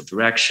spiritual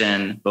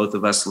direction. Both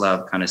of us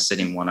love kind of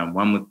sitting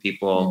one-on-one with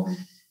people.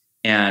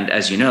 And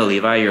as you know,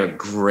 Levi, you're a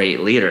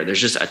great leader.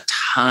 There's just a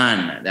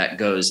ton that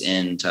goes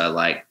into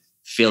like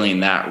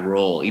filling that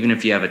role. Even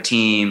if you have a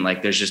team,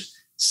 like there's just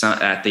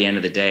at the end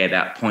of the day,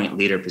 that point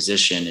leader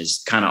position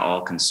is kind of all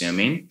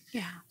consuming.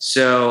 Yeah.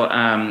 So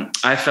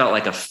I felt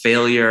like a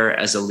failure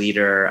as a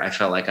leader. I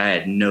felt like I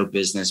had no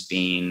business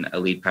being a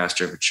lead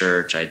pastor of a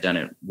church. I'd done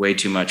it way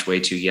too much, way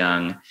too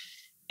young.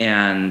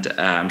 And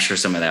I'm sure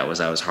some of that was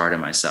I was hard on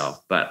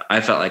myself, but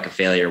I felt like a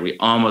failure. We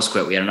almost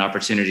quit. We had an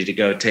opportunity to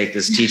go take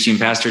this teaching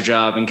pastor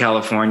job in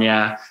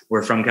California.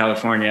 We're from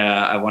California.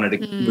 I wanted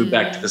to move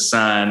back to the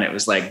sun. It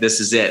was like, this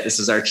is it. This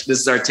is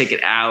our ticket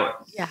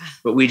out. Yeah.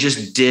 But we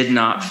just did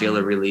not feel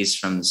a release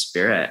from the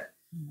Spirit.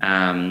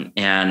 And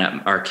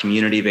our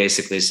community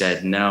basically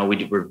said, no,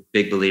 we're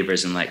big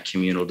believers in like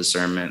communal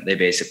discernment. They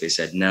basically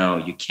said, no,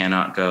 you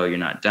cannot go. You're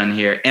not done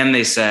here. And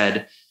they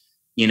said,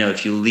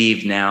 if you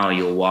leave now,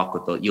 you'll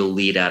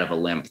lead out of a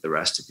limp the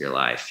rest of your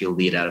life. You'll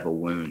lead out of a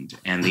wound.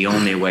 And the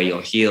only way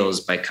you'll heal is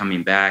by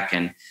coming back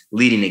and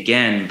leading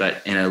again,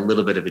 but in a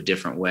little bit of a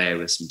different way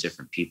with some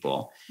different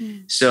people.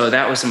 So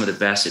that was some of the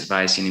best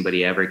advice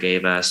anybody ever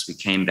gave us. We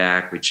came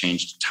back, we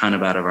changed a ton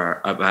about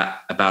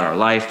our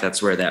life.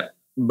 That's where that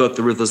book,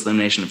 The Ruthless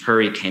Elimination of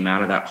Hurry, came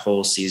out of that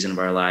whole season of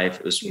our life.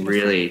 It was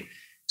really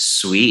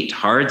sweet,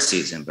 hard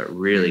season, but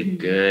really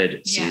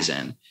good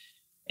season.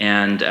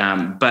 And,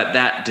 but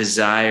that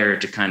desire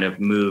to kind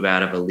of move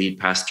out of a lead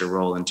pastor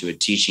role into a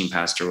teaching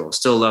pastor role,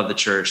 still love the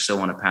church, still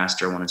want to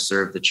pastor, want to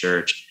serve the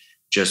church,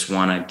 just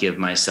want to give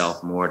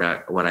myself more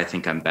to what I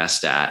think I'm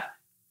best at.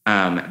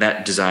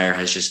 That desire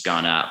has just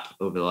gone up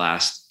over the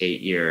last 8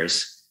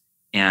 years.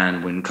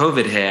 And when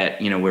COVID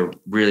hit, we're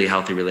really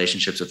healthy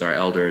relationships with our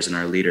elders and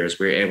our leaders.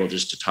 We were able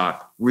just to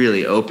talk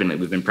really openly.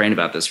 We've been praying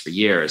about this for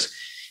years.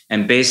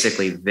 And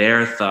basically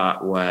their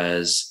thought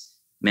was,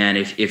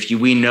 man,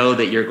 we know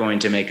that you're going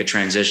to make a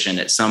transition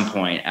at some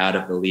point out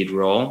of the lead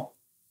role,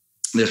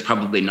 there's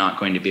probably not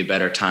going to be a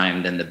better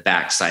time than the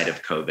backside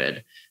of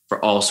COVID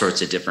for all sorts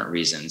of different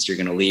reasons. You're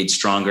going to lead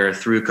stronger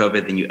through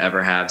COVID than you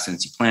ever have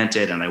since you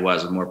planted. And I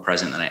was more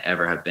present than I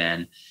ever have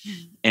been.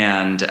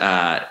 And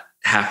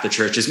half the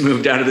church has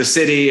moved out of the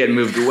city and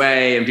moved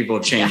away, and people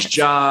have changed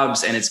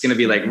jobs, and it's going to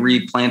be like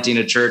replanting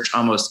a church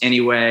almost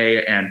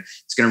anyway. And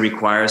it's going to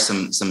require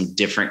some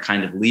different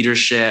kind of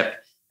leadership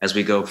as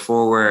we go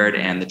forward,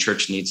 and the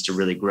church needs to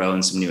really grow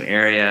in some new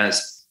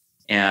areas.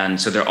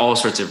 And so there are all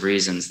sorts of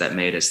reasons that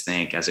made us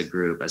think as a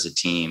group, as a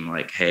team,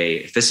 like, hey,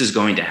 if this is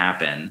going to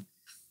happen,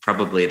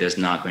 probably there's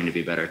not going to be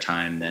a better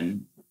time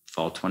than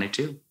fall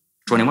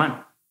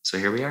 21. So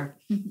here we are.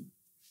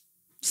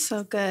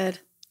 So good.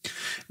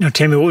 Now,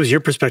 Tammy, what was your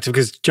perspective?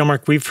 Because John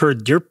Mark, we've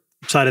heard your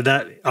side of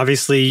that,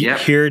 obviously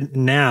here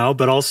now,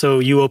 but also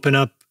you open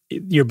up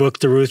your book,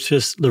 The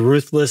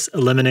Ruthless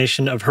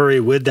Elimination of Hurry,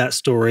 with that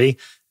story.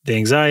 The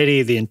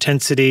anxiety, the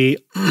intensity,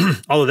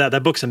 all of that.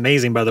 That book's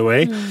amazing, by the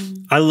way.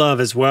 I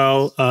love as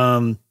well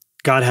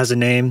God Has a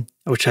Name,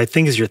 which I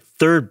think is your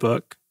third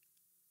book.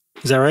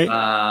 Is that right?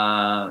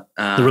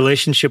 The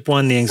relationship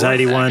one, the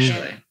anxiety one.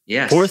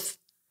 Yes. Fourth?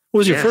 What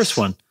was your first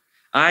one?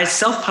 I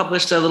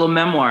self-published a little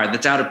memoir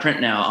that's out of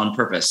print now on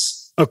purpose.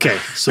 Okay,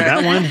 so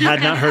that one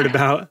had not heard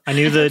about. I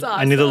knew the awesome.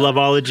 I knew the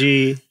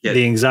Loveology,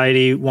 the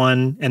anxiety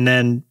one, and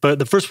then but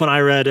the first one I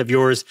read of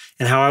yours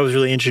and how I was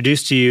really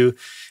introduced to you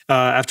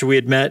after we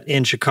had met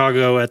in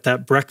Chicago at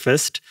that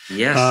breakfast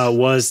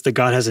was the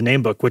God Has a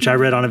Name book, which I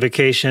read on a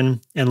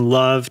vacation and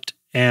loved.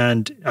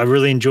 And I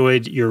really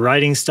enjoyed your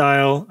writing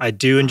style. I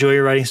do enjoy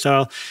your writing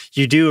style.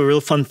 You do a real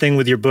fun thing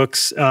with your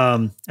books.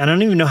 I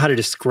don't even know how to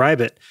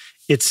describe it.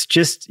 It's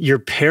just your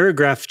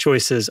paragraph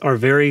choices are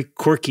very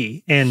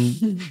quirky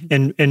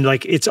and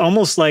like it's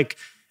almost like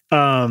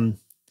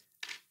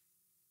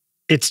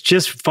it's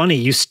just funny.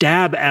 You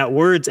stab at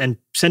words and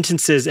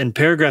sentences and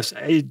paragraphs.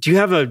 Do you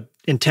have a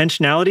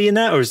intentionality in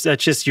that, or is that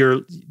just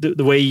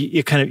the way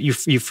you kind of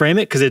you frame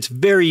it? Because it's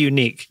very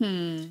unique.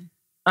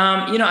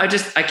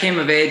 I came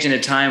of age in a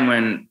time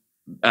when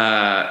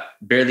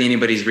barely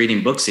anybody's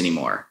reading books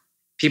anymore.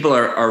 People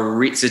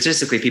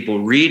statistically,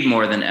 people read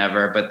more than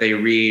ever, but they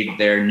read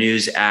their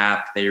news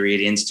app, they read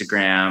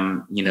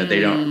Instagram, they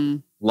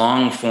don't,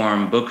 long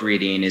form book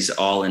reading is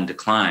all in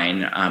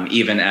decline,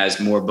 even as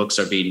more books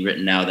are being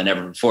written now than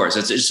ever before. So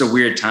it's just a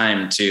weird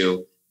time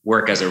to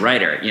work as a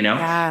writer,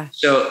 Yeah.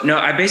 So no,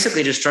 I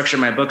basically just structure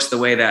my books the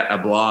way that a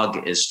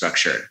blog is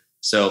structured.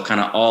 So kind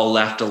of all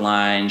left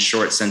aligned,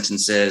 short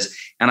sentences.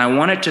 And I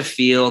want it to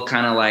feel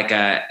kind of like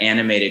a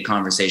animated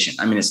conversation.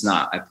 I mean, it's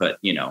not, I put,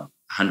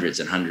 hundreds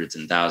and hundreds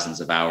and thousands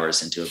of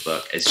hours into a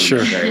book, as you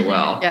know very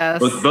well. Yes.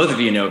 Both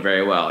of you know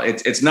very well.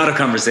 It's not a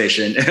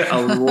conversation.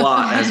 A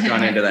lot has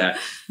gone into that.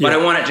 But I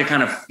want it to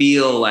kind of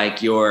feel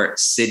like you're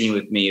sitting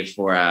with me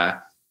for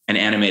an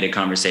animated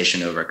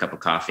conversation over a cup of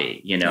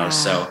coffee,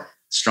 So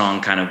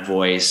strong kind of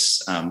voice,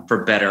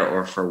 for better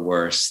or for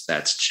worse.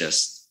 That's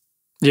just,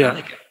 I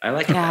like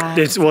it. Yeah,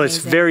 It's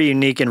very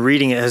unique, and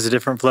reading it has a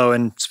different flow.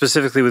 And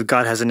specifically with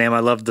God Has a Name,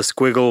 I love the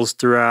squiggles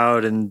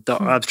throughout and the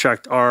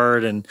abstract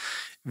art and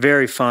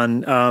very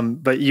fun.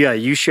 But yeah,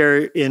 you share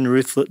in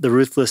the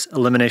ruthless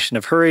elimination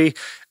of hurry,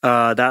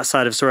 that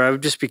side of story. I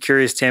would just be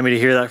curious, Tammy, to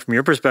hear that from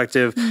your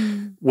perspective.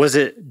 Was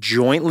it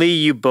jointly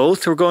you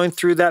both were going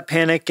through that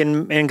panic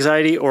and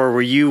anxiety, or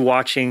were you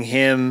watching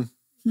him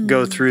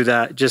go through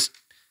that? Just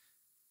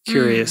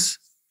curious.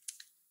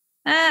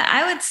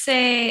 I would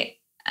say,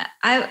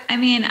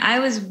 I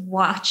was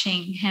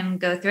watching him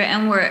go through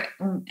it,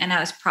 and I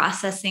was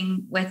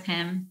processing with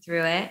him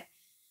through it.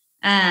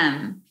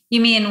 You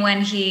mean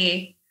when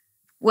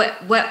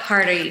what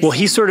part are you Well,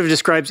 saying? he sort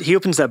of he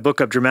opens that book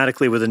up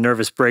dramatically with a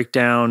nervous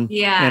breakdown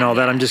and all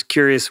that. I'm just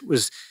curious,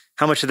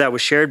 how much of that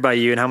was shared by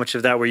you and how much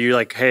of that were you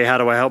like, hey, how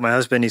do I help my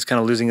husband? He's kind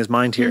of losing his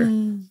mind here.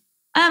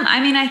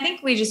 I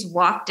think we just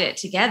walked it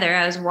together.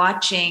 I was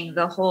watching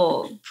the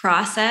whole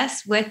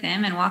process with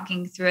him and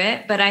walking through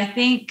it. But I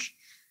think,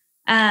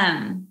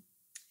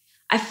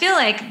 I feel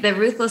like the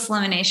ruthless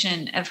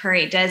elimination of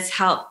hurry does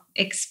help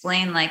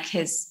explain like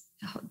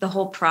the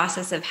whole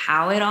process of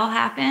how it all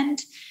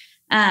happened.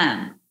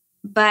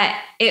 But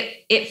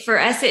it for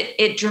us,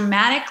 it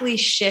dramatically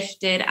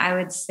shifted, I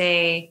would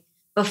say,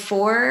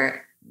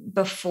 before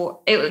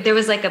there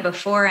was like a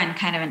before and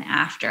kind of an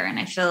after. And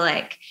I feel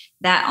like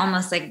that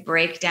almost like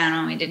breakdown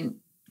when we didn't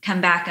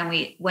come back,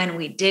 and when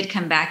we did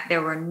come back,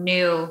 there were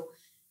new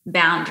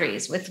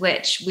boundaries with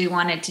which we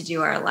wanted to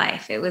do our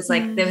life. It was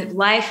like the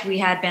life we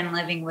had been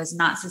living was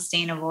not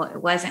sustainable.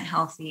 It wasn't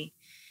healthy.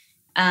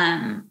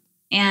 And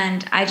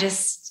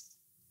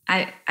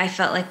I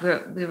felt like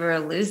we were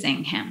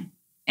losing him.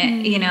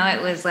 And,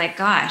 it was like,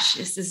 gosh,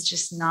 this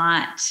is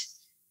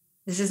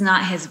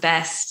not his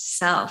best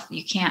self.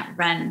 You can't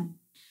run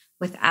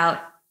without,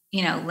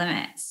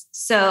 limits.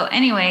 So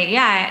anyway,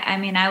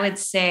 I would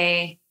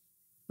say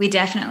we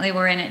definitely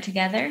were in it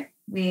together.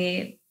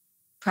 We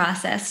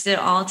processed it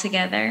all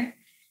together.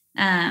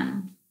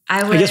 I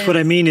guess what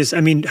I mean is,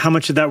 how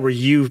much of that were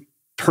you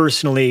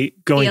personally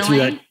going through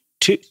that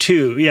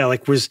too? Yeah.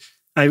 Like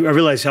I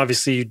realize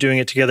obviously you're doing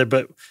it together,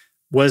 but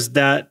was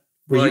that,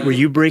 were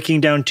you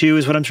breaking down too,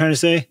 is what I'm trying to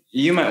say?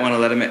 You might want to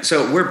let him in.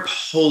 So we're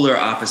polar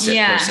opposite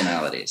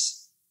personalities.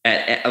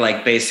 At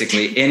like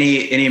basically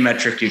any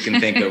metric you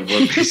can think of,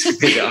 we're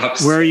basically the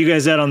opposite. Where are you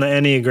guys at on the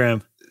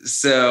Enneagram?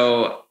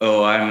 So,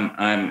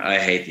 I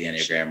hate the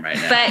Enneagram right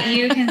now. But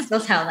you can still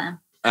tell them.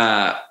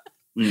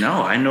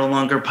 No, I no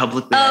longer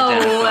publicly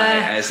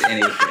identify as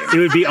anything. It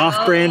would be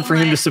off-brand for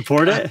him to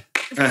support it.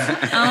 Oh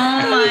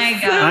my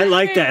God. I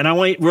like that. And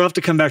we'll have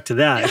to come back to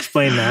that,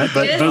 explain that.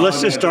 But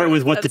let's just start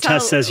with what the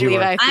test says you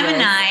are. I'm a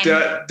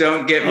 9.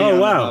 Don't get me. Oh,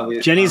 wow.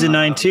 Jenny's a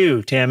 9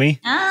 too, Tammy.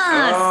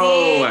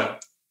 See.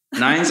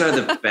 9s are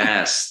the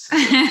best.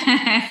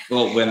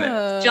 Well,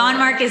 women. John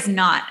Mark is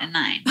not a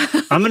 9.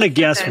 I'm going to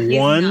guess 1.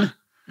 No.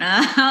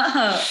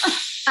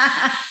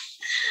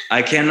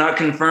 I cannot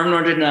confirm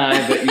nor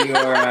deny, but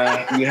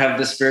you have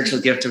the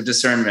spiritual gift of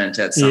discernment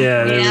at some point.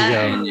 Yeah,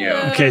 there we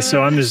go. Okay,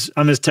 so I'm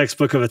his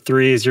textbook of a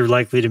 3 as you're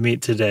likely to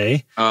meet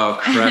today. Oh,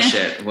 crush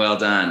it. Well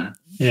done.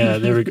 Yeah,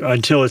 there we go.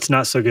 Until it's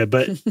not so good.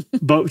 But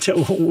what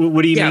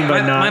do you mean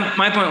by not?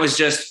 My point was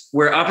just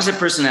we're opposite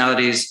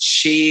personalities.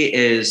 She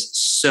is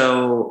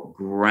so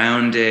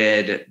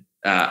grounded.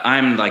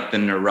 I'm like the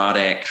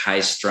neurotic,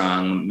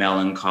 high-strung,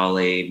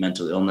 melancholy,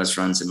 mental illness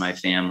runs in my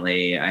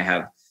family. I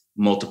have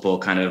multiple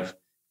kind of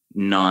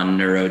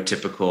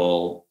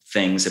non-neurotypical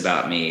things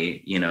about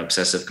me,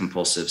 obsessive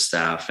compulsive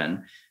stuff.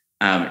 And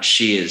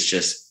she is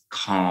just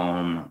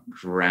calm,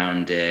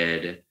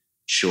 grounded,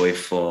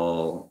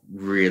 joyful,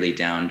 really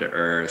down to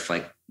earth,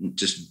 like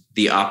just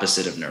the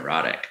opposite of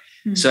neurotic.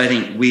 Mm-hmm. So I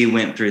think we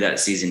went through that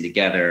season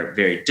together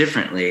very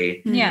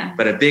differently. Yeah.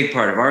 But a big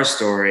part of our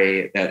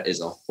story that is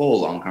a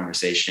whole long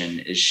conversation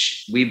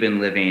is we've been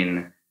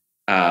living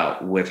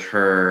with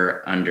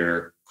her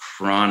under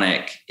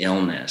chronic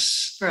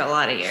illness for a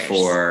lot of years,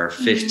 for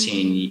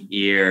 15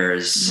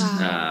 years.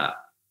 Wow.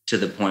 To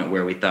the point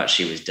where we thought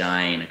she was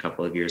dying a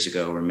couple of years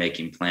ago. We're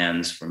making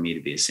plans for me to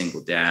be a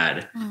single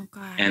dad. Oh,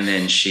 gosh. And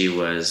then she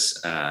was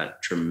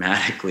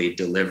dramatically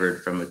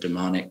delivered from a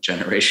demonic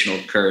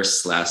generational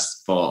curse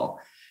last fall.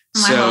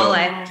 My whole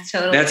life is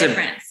totally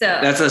different.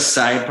 That's a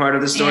side part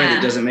of the story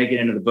that doesn't make it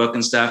into the book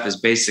and stuff, is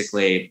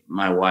basically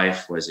my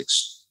wife was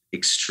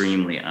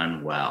extremely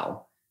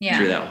unwell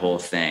through that whole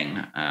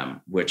thing,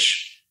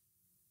 which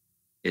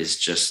is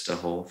just a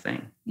whole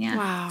thing. Yeah.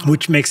 Wow.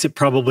 Which makes it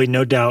probably,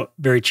 no doubt,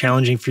 very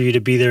challenging for you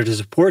to be there to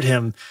support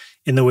him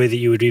in the way that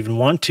you would even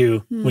want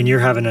to when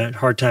you're having a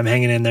hard time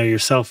hanging in there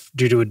yourself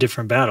due to a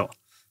different battle.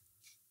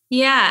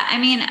 Yeah. I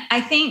mean, I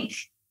think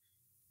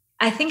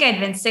I'd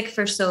been sick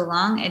for so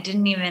long. It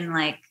didn't even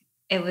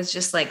it was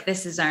just like,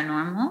 this is our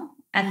normal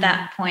at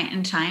that point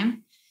in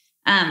time.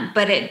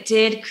 But it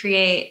did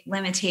create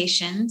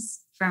limitations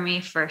for me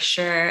for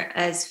sure,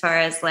 as far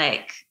as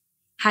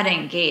how to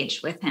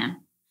engage with him.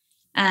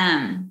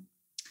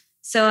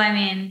 So, I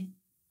mean,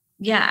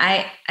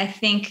 yeah, I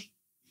think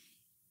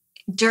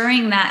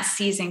during that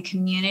season,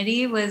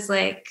 community was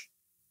I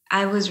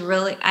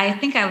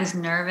think I was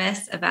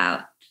nervous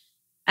about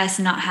us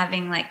not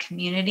having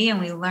community,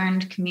 and we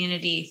learned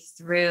community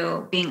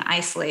through being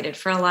isolated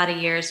for a lot of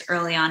years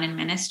early on in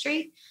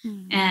ministry.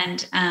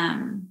 And,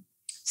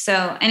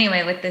 so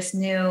anyway, with this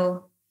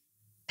new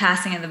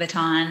passing of the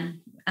baton,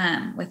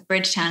 with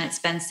Bridgetown, it's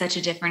been such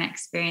a different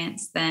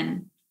experience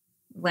than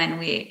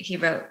when he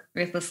wrote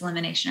Ruthless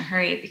Elimination of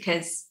Hurry,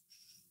 because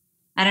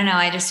I don't know,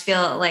 I just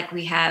feel like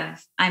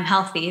I'm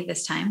healthy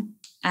this time.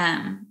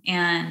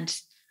 And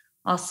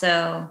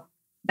also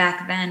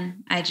back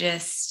then I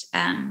just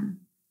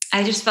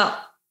felt,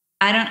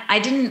 I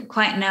didn't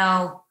quite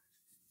know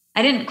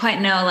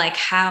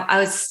how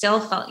I still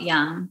felt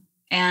young,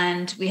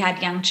 and we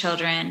had young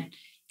children.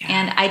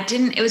 Yeah.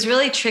 And it was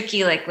really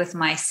tricky. With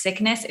my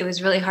sickness, it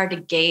was really hard to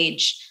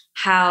gauge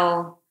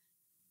how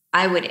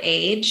I would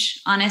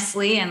age,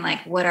 honestly, and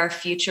what our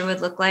future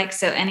would look like.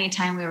 So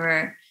anytime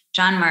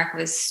John Mark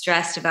was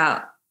stressed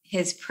about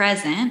his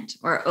present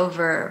or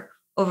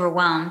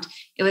overwhelmed,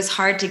 it was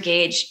hard to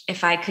gauge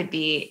if I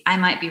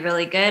might be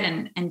really good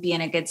and be in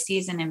a good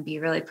season and be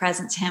really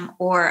present to him,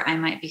 or I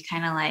might be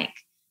kind of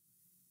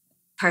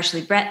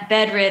partially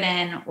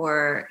bedridden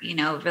or,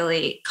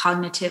 really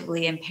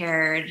cognitively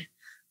impaired.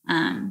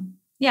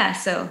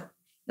 So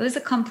it was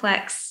a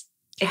complex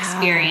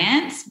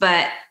experience,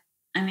 but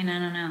I mean, I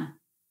don't know.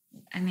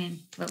 I mean,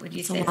 what would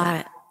you say? A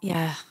lot.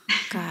 Yeah.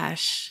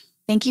 Gosh.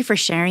 Thank you for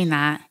sharing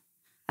that.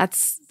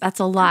 That's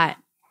a lot.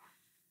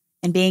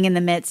 And being in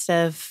the midst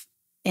of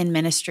in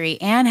ministry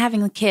and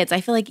having kids.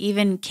 I feel like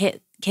even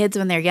kids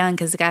when they're young,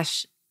 because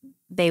gosh,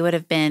 they would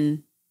have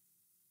been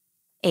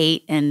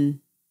 8 and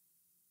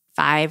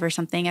 5 or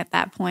something at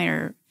that point,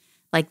 or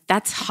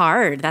that's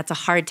hard. That's a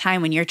hard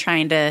time when you're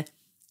trying to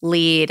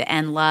lead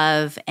and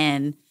love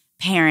and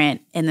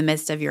parent in the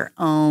midst of your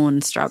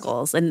own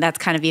struggles. And that's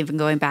kind of even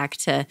going back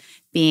to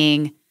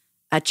being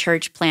a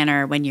church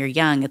planner when you're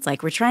young. It's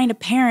we're trying to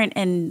parent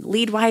and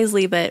lead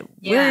wisely, but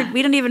we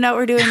don't even know what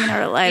we're doing in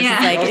our lives.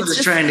 It's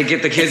just trying to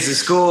get the kids to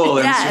school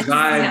and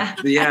survive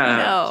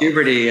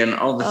puberty and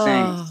all the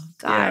things. Oh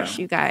gosh,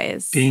 you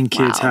guys. Being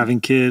kids,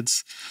 having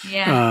kids.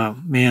 Yeah.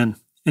 Man.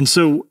 And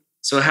so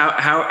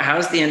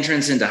how's the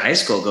entrance into high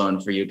school going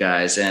for you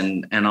guys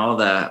and all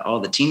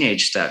the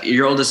teenage stuff?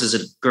 Your oldest is a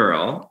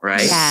girl,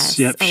 right? Yes.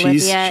 Yep.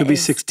 She'll be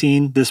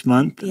 16 this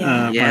month.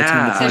 Yeah. By the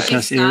time the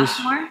podcast airs.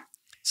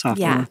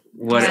 Sophomore. Yeah.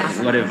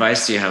 What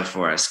advice do you have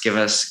for us? Give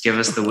us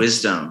the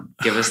wisdom.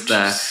 Give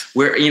us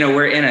we're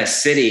in a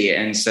city,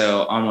 and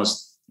so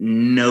almost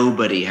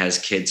nobody has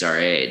kids our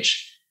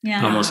age.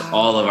 Yeah. Almost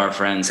all of our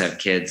friends have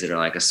kids that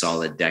are a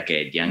solid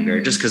decade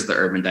younger, just because of the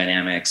urban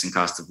dynamics and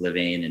cost of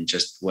living and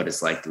just what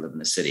it's like to live in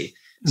a city.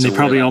 And they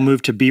probably all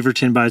move to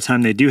Beaverton by the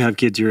time they do have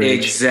kids your age.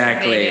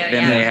 Exactly.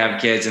 Then they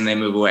have kids and they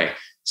move away.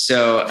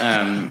 So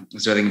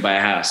they can buy a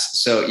house.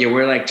 So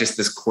we're just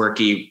this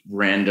quirky,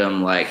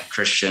 random,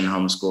 Christian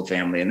homeschool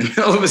family in the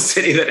middle of a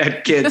city that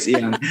had kids.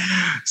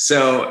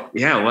 So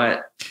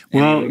what?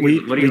 Well,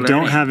 we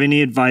don't have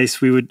any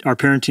advice. Our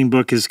parenting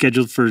book is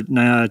scheduled for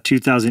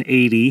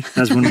 2080.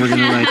 That's when we're going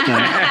to write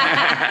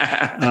that.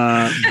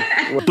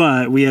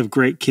 But we have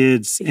great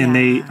kids and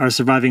they are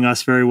surviving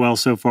us very well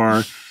so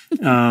far.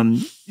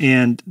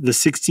 And the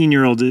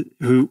 16-year-old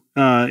who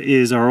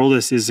is our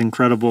oldest is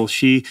incredible.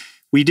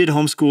 We did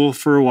homeschool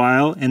for a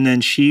while, and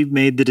then she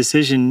made the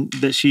decision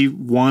that she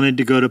wanted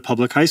to go to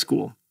public high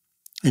school.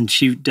 And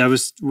that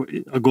was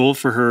a goal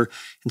for her.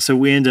 And so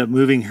we ended up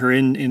moving her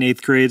in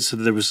 8th grade. So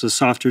there was a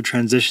softer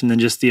transition than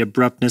just the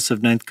abruptness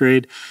of 9th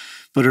grade.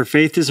 But her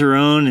faith is her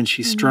own and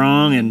she's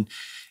strong. And,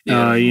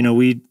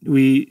 we've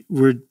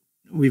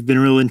been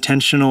real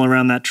intentional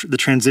around that, the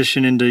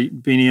transition into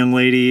being a young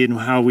lady and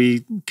how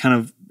we kind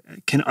of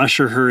can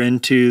usher her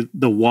into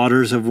the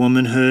waters of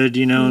womanhood,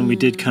 and we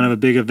did kind of a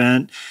big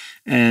event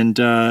and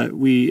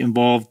we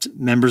involved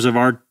members of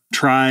our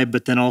tribe,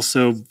 but then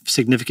also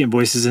significant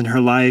voices in her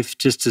life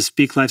just to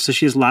speak life. So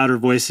she has louder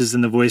voices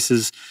than the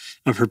voices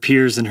of her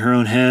peers in her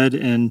own head.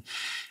 And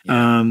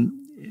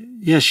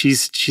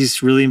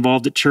she's really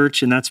involved at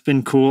church and that's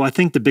been cool. I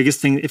think the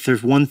biggest thing, if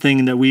there's one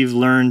thing that we've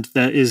learned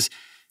that is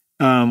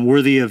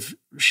worthy of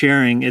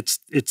sharing, it's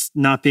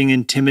not being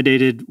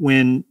intimidated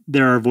when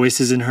there are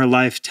voices in her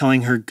life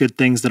telling her good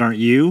things that aren't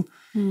you.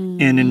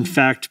 And in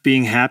fact,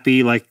 being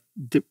happy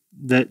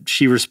that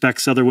she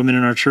respects other women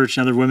in our church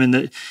and other women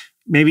that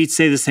maybe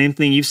say the same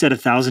thing you've said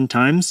 1,000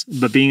 times,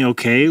 but being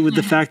okay with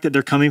the fact that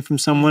they're coming from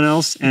someone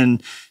else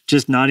and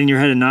just nodding your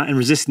head and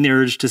resisting the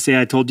urge to say,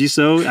 I told you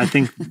so, I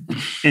think,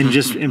 and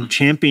just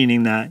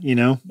championing that,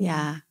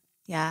 Yeah.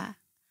 Yeah.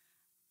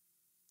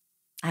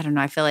 I don't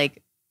know. I feel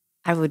like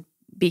I would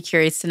be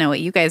curious to know what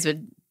you guys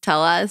would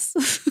tell us.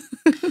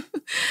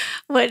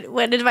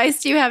 What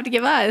advice do you have to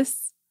give us?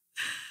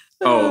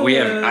 Oh,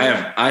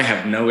 I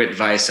have no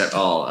advice at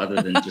all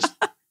other than just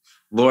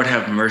Lord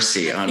have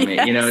mercy on me.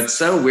 It's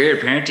so weird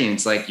parenting.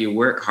 It's like you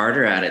work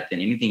harder at it than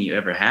anything you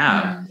ever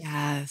have.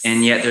 Yes.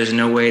 And yet there's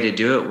no way to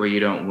do it where you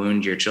don't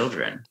wound your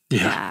children.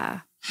 Yeah.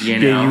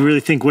 You really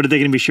think, what are they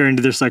going to be sharing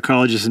to their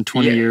psychologist in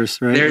 20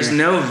 years, right? There's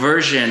no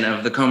version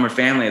of the Comer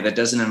family that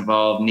doesn't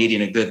involve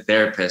needing a good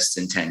therapist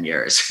in 10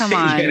 years. Come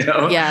on.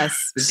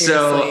 Yes.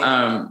 So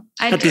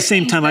at the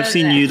same time, I've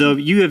seen you, though,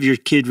 you have your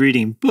kid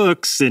reading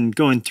books and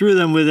going through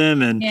them with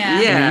him. And you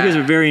guys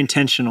are very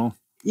intentional.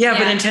 Yeah,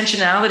 but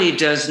intentionality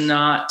does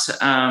not,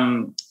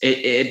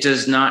 it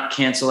does not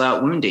cancel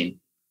out wounding.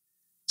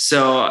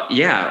 So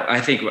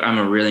I think I'm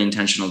a really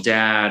intentional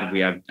dad.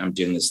 I'm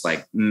doing this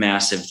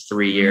massive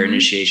 3-year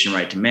initiation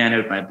right to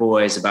manhood. My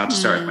boy's about to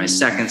start my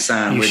second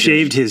son. You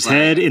shaved his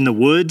head in the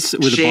woods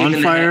with a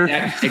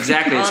bonfire.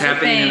 Exactly. It's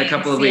happening in a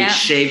couple of weeks.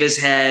 Shave his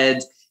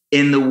head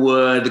in the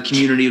wood, the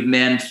community of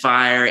men,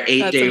 fire,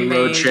 8-day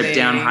road trip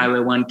down Highway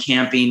 1,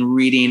 camping,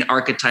 reading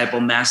archetypal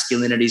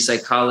masculinity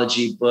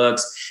psychology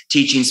books,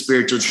 teaching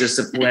spiritual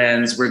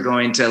disciplines. We're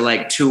going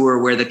to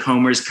tour where the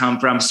Comers come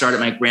from, start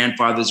at my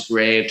grandfather's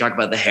grave, talk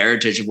about the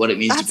heritage of what it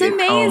means to be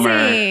a Comer.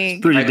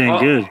 It's pretty dang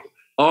good.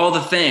 All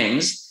the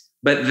things,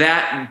 but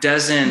that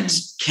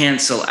doesn't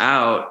cancel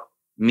out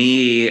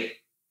me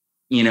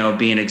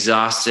being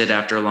exhausted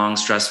after a long,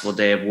 stressful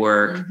day of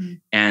work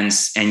and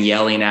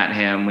yelling at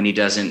him when he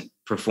doesn't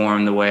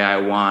perform the way I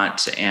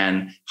want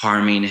and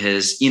harming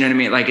his, you know what I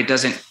mean? It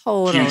doesn't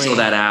cancel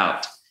that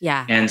out.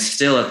 Yeah. And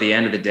still at the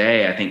end of the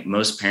day, I think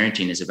most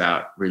parenting is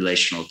about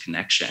relational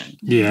connection.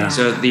 Yeah.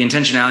 So the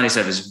intentionality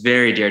stuff is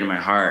very dear to my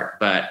heart,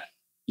 but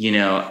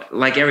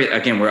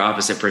again, we're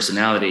opposite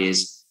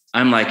personalities.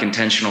 I'm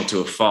intentional to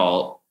a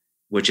fault,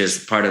 which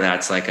is part of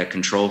that's a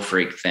control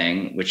freak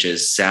thing, which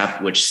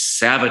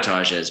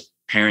sabotages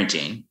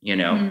parenting.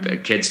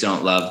 Kids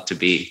don't love to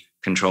be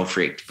control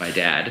freaked by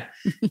dad.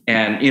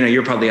 And,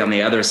 you're probably on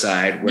the other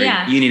side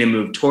where you need to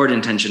move toward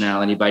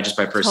intentionality by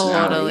personality.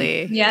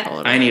 Totally. Yeah.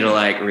 Totally. I need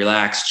to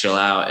relax, chill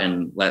out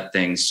and let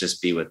things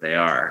just be what they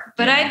are.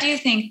 But I do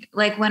think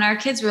when our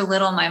kids were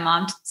little, my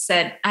mom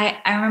said, I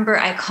remember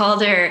I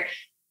called her,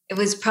 it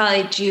was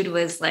probably Jude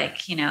was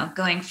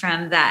going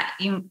from that.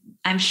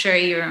 I'm sure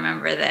you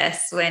remember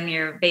this when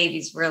your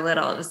babies were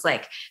little. It was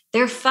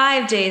they're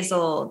 5 days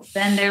old.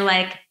 Then they're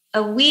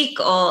a week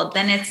old.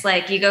 Then it's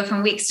you go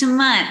from weeks to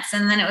months.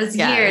 And then it was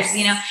years,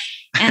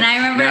 And I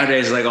remember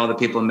nowadays, all the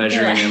people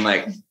measuring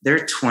and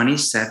they're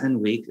 27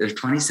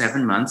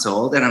 months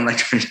old. And I'm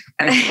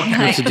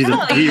to do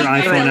your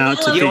iPhone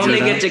out to you only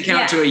get to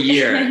count to a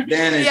year.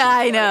 Then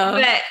I know.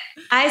 But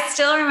I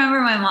still remember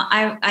my mom.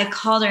 I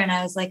called her and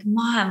I was like,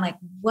 Mom,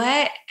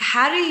 what?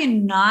 How do you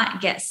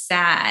not get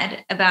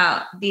sad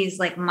about these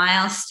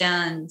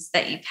milestones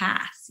that you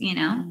pass?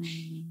 And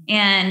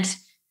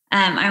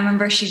I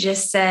remember she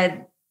just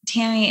said,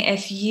 Tammy,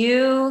 if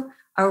you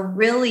are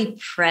really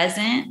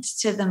present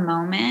to the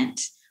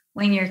moment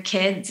when your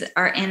kids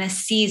are in a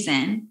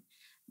season,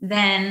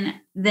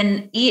 then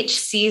each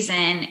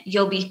season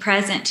you'll be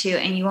present to,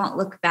 and you won't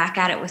look back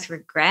at it with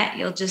regret.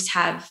 You'll just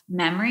have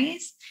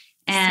memories.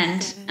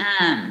 And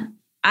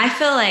I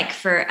feel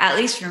at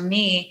least for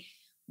me,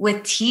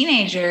 with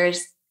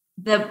teenagers,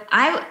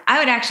 I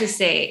would actually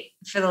say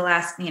for the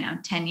last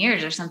 10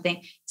 years or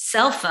something,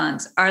 cell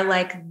phones are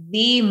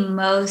the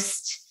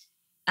most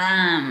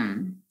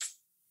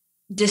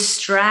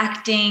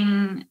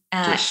distracting,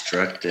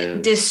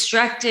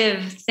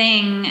 destructive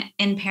thing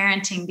in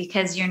parenting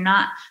because you're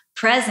not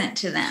present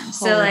to them.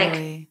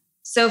 Totally.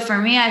 So for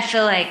me, I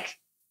feel like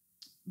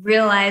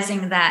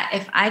realizing that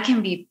if I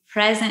can be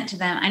present to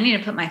them, I need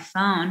to put my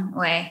phone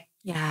away.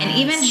 Yeah. And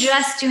even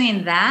just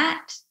doing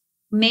that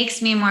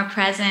makes me more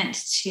present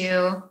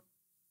to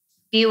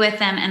be with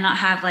them and not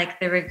have like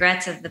the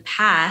regrets of the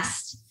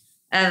past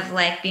of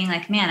like being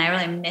like, man, I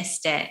really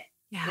missed it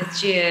with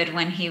Jude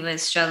when he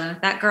was struggling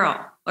with that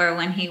girl, or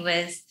when he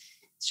was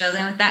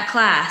struggling with that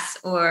class,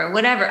 or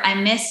whatever. I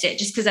missed it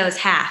just because I was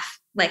half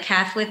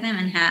with him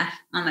and half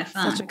on my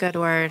phone. Such a good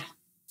word.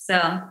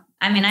 So,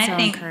 I mean, I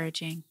think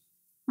encouraging.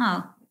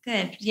 Oh,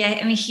 good. Yeah.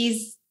 I mean,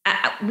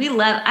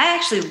 I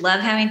actually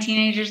love having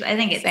teenagers. I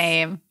think it's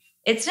same.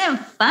 It's been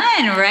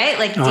fun, right?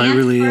 Like dance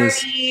really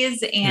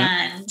parties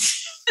and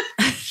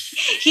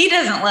he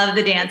doesn't love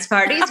the dance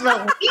parties,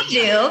 but we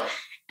do.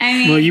 I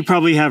mean, well, you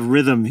probably have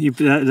rhythm.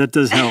 That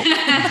does help.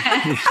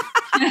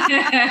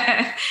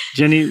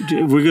 Jenny,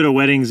 we go to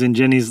weddings and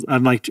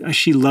I'm like,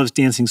 she loves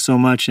dancing so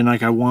much. And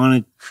like, I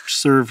want to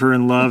serve her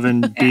in love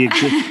and be a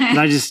good,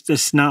 but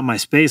it's not my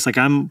space. Like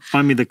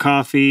find me the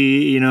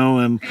coffee,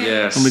 I'm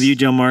with you,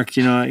 John Mark,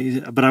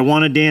 but I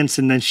want to dance.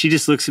 And then she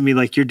just looks at me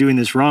like, you're doing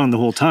this wrong the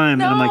whole time.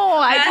 No, and I'm like,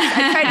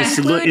 I tried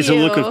to include it's a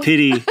look of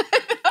pity.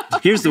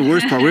 Here's the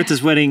worst part. We're at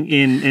this wedding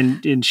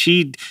and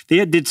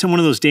they did one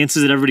of those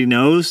dances that everybody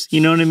knows. You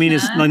know what I mean?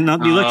 It's like not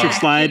the electric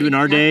slide in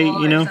our day,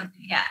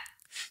 Yeah.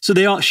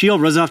 So she all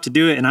runs off to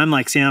do it. And I'm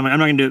like saying, I'm not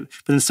going to do it.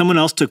 But then someone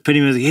else took pity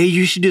and was like, hey,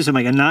 you should do this. I'm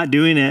like, I'm not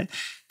doing it.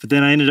 But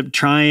then I ended up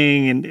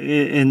trying and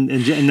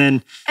then.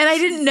 And I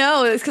didn't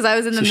know it was because I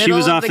was in the middle. She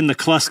was off in the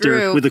cluster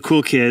group with the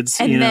cool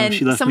kids. And then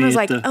she left someone me was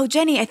like, oh,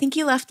 Jenny, I think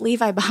you left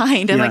Levi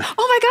behind. I'm like,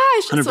 oh my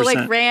gosh. 100%. So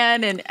like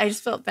ran and I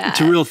just felt bad.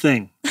 It's a real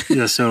thing.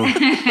 Yeah, so.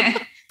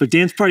 But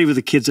dance party with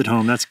the kids at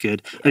home, that's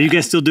good. Are you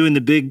guys still doing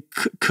the big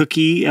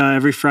cookie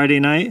every Friday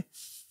night?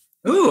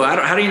 Ooh,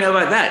 how do you know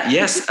about that?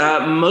 Yes,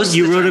 most.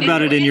 You wrote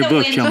about it in your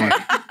book, John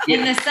Mark.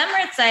 In the summer,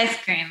 it's ice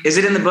cream. Is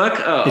it in the book?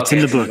 Oh, it's in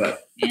the book.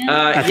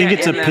 Yeah. I think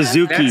it's a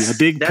pizookie, a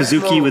big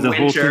pizookie with a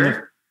whole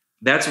thing.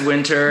 That's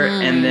winter,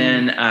 and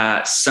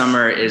then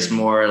summer is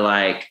more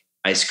like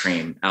ice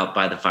cream out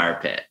by the fire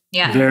pit.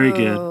 Yeah, very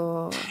good.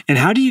 And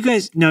how do you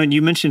guys know? And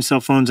you mentioned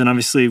cell phones, and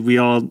obviously we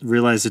all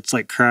realize it's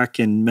like crack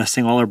and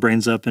messing all our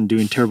brains up and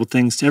doing terrible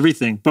things to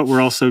everything. But we're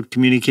also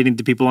communicating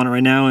to people on it right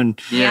now, and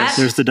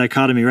there's the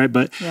dichotomy, right?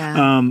 But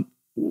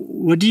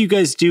what do you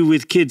guys do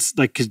with kids?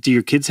 Like, do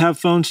your kids have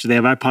phones? Do they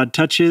have iPod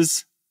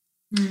touches?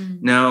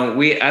 No,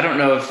 I don't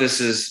know if this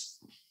is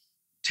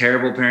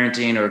terrible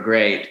parenting or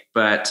great,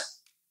 but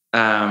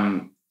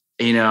I've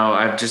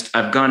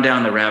gone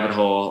down the rabbit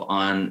hole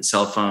on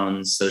cell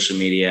phones, social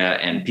media,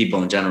 and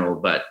people in general,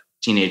 but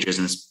teenagers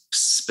and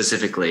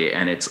specifically,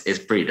 and it's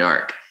pretty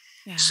dark.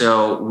 Yeah.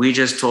 So we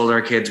just told our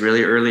kids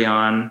really early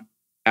on,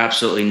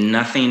 absolutely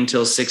nothing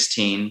till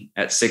 16.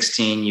 At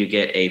 16, you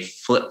get a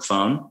flip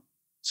phone.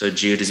 So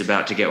Jude is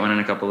about to get one in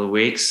a couple of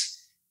weeks.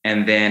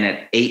 And then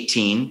at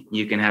 18,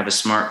 you can have a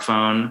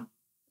smartphone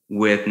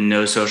with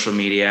no social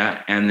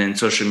media. And then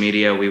social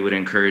media, we would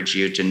encourage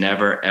you to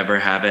never, ever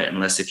have it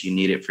unless if you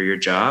need it for your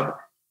job.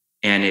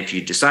 And if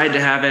you decide to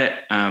have it,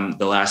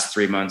 the last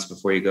 3 months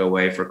before you go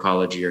away for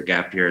college or your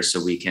gap year, so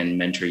we can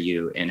mentor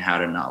you in how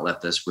to not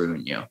let this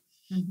ruin you.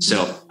 Mm-hmm.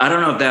 So I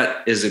don't know if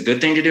that is a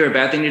good thing to do or a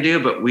bad thing to do,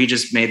 but we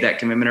just made that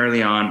commitment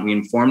early on. We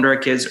informed our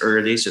kids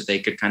early so they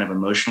could kind of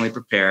emotionally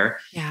prepare.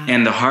 Yeah.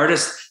 And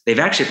they've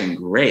actually been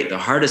great. The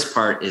hardest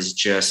part is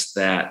just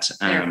that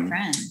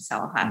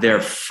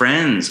their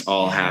friends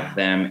all have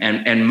them.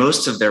 And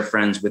most of their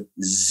friends with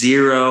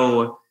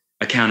zero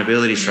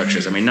accountability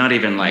structures. I mean, not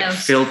even like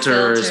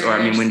filters, or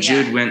when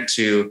Jude went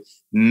to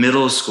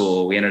middle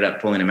school, we ended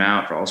up pulling him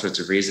out for all sorts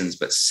of reasons,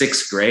 but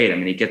 6th grade,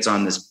 he gets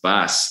on this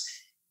bus,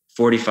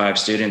 45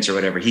 students or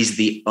whatever. He's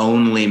the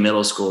only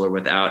middle schooler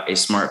without a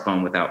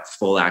smartphone, without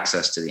full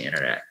access to the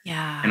internet.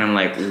 Yeah. And I'm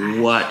like,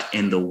 what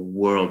in the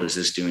world is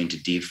this doing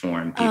to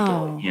deform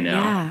people?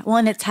 Yeah. Well,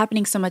 and it's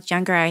happening so much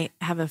younger. I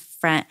have a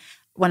friend,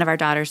 one of our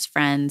daughter's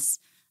friends,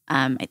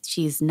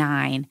 she's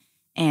 9.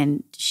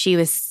 And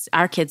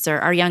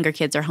our younger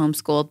kids are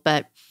homeschooled,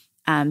 but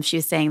she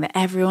was saying that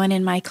everyone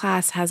in my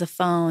class has a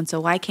phone. So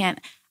why can't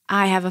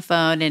I have a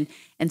phone?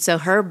 And so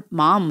her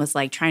mom was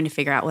like trying to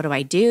figure out, what do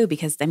I do?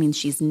 Because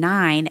she's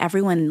 9.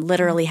 Everyone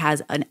literally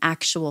has an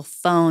actual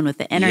phone with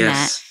the internet.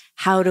 Yes.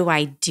 How do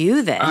I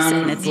do this?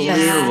 And it's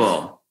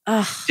unbelievable.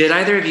 Did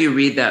either of you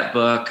read that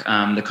book,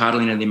 The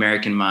Coddling of the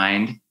American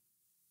Mind?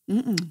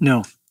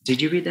 No. Did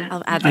you read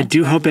that? I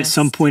do hope at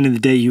some point in the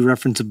day you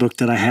reference a book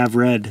that I have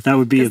read. That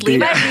would be a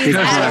big part.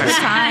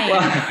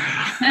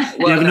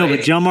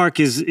 But John Mark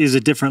is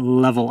a different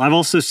level. I've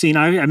also seen.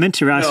 I meant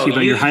to ask you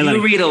about your highlight.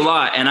 You read a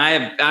lot, and I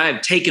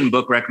have taken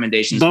book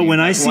recommendations. But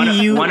when I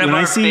see you, one of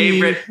our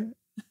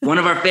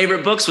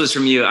favorite books was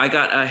from you. I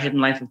got A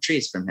Hidden Life of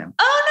Trees from him.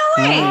 Oh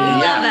no way! I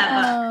love that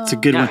book. It's a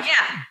good one.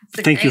 Yeah.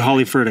 Thank you,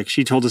 Holly Furtick.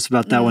 She told us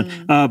about that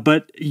one.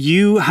 But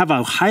you have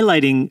a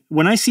highlighting.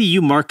 When I see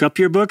you mark up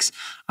your books,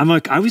 I'm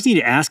like, I always need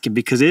to ask him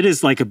because it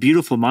is like a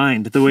beautiful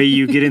mind, the way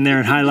you get in there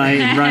and highlight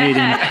and write.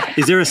 And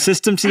is there a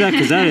system to that?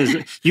 Because that is,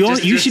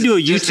 you should do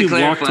a YouTube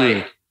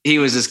walkthrough. He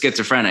was a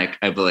schizophrenic,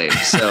 I believe.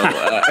 So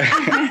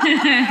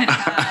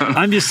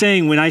I'm just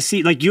saying, when I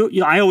see, like,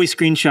 I always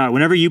screenshot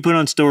whenever you put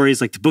on stories,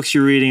 like the books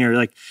you're reading, or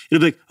like, it'll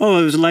be like, oh,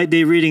 it was a light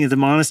day reading at the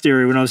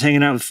monastery when I was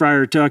hanging out with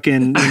Friar Tuck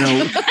and,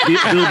 Bilbo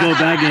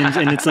Baggins.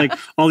 And it's like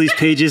all these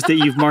pages that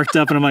you've marked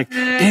up. And I'm like,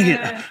 dang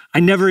it,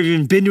 I never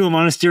even been to a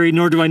monastery,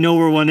 nor do I know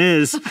where one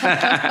is.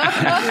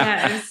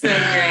 That is so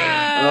great.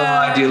 Oh,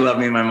 I do love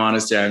me my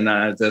monastery.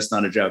 That's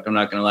not a joke. I'm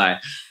not going to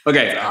lie.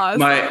 Okay.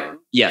 Awesome.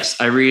 Yes,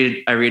 I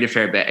read a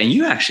fair bit, and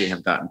you actually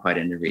have gotten quite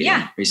into reading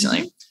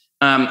recently.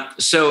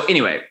 So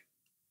anyway,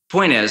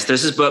 point is,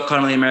 there's this book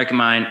called The American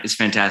Mind. It's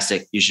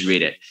fantastic. You should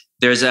read it.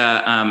 There's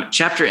a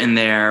chapter in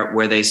there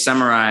where they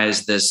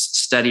summarize this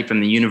study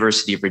from the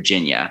University of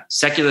Virginia,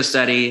 secular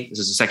study. This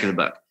is a secular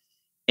book.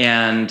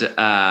 And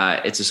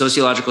it's a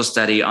sociological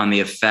study on the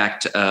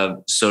effect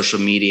of social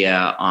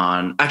media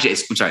on,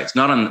 it's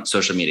not on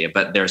social media,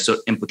 but there are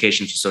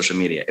implications for social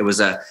media. It was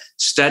a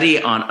study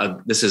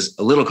on, this is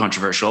a little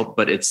controversial,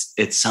 but it's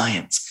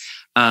science,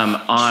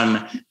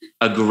 on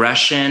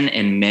aggression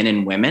in men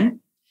and women.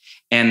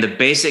 And the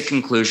basic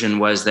conclusion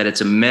was that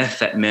it's a myth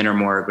that men are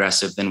more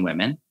aggressive than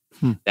women,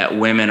 that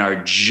women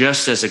are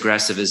just as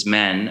aggressive as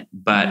men,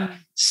 but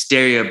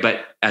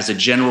as a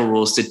general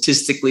rule,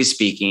 statistically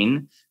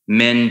speaking,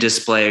 men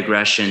display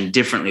aggression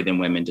differently than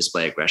women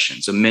display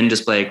aggression. So men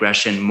display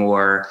aggression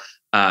more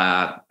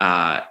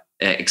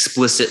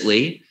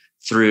explicitly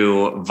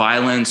through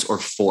violence or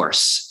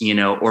force,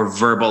 or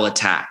verbal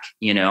attack,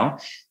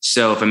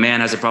 So if a man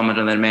has a problem with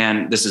another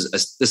man, this is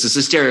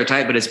a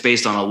stereotype, but it's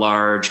based on a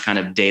large kind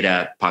of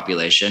data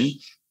population.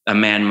 A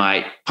man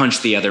might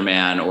punch the other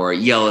man or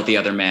yell at the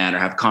other man or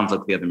have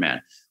conflict with the other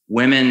man.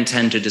 Women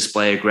tend to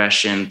display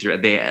aggression through,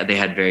 they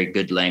had very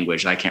good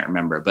language, I can't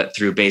remember, but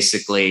through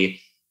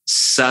basically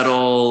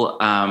subtle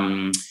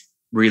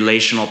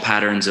relational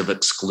patterns of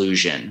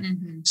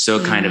exclusion.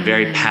 So kind of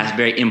very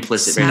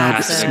implicit, very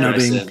passive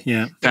aggressive,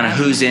 kind of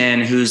who's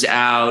in, who's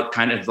out,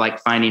 kind of like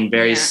finding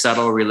very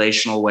subtle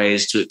relational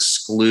ways to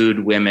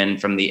exclude women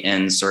from the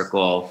end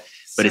circle,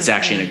 but it's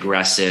actually an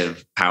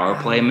aggressive power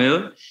play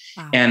move.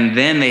 And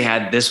then they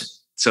had this,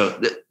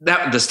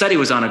 the study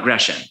was on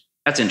aggression.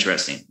 That's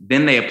interesting.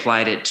 Then they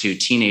applied it to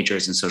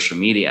teenagers and social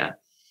media.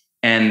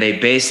 And they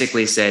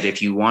basically said,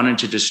 if you wanted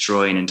to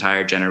destroy an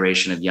entire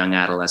generation of young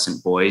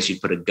adolescent boys, you'd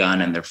put a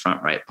gun in their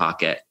front right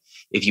pocket.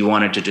 If you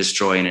wanted to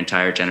destroy an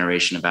entire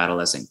generation of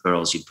adolescent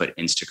girls, you'd put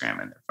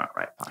Instagram in their front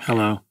right pocket.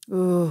 Hello.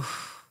 Ooh.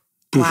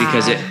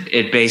 Because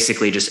it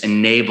basically just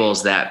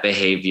enables that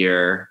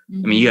behavior.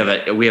 I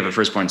mean, we have a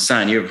firstborn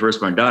son, you have a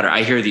firstborn daughter.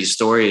 I hear these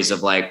stories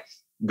of like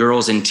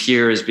girls in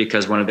tears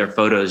because one of their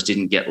photos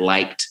didn't get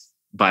liked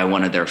by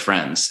one of their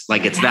friends.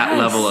 Like it's that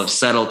level of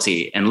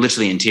subtlety and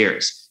literally in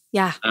tears.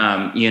 Yeah.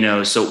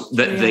 So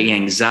the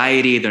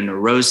anxiety, the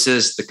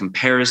neurosis, the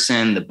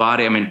comparison, the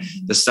body, I mean,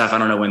 the stuff, I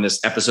don't know when this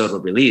episode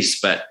will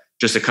release, but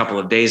just a couple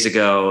of days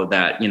ago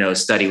that, a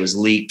study was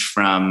leaked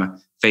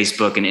from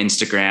Facebook and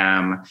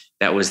Instagram.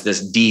 That was this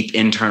deep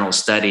internal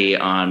study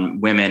on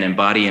women and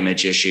body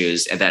image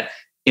issues. And that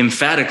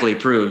emphatically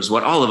proves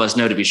what all of us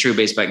know to be true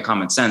based on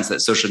common sense, that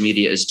social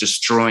media is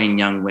destroying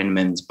young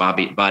women's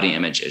body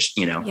images,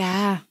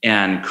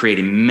 and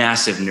creating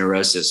massive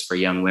neurosis for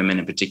young women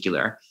in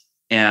particular.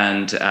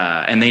 And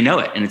they know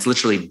it, and it's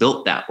literally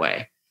built that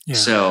way. Yeah.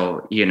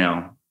 So,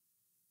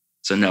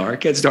 so no, our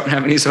kids don't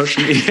have any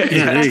social media.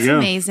 There you go.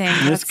 Amazing.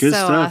 That's good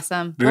so stuff.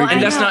 Awesome.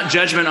 And that's not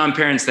judgment on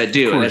parents that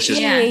do. That's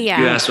just, you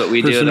ask what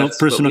we do. That's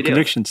personal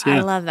convictions. Yeah. I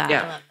love that.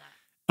 Yeah.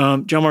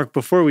 John Mark,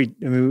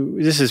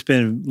 this has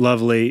been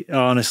lovely,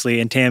 honestly,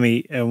 and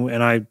Tammy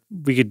and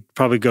we could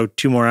probably go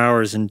 2 more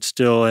hours, and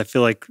still, I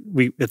feel like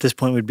we at this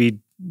point would be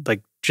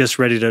like just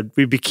ready to.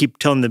 Keep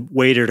telling the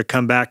waiter to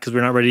come back because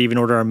we're not ready to even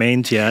order our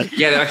mains yet.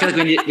 Yeah, I feel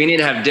like we need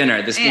to have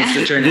dinner. This needs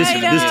to turn. This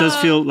does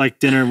feel like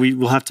dinner. We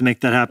will have to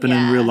make that happen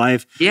in real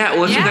life. Yeah.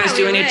 Well, if you guys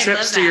do any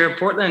trips to your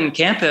Portland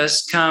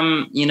campus,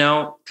 come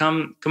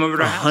over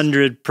to our house.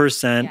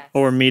 100%,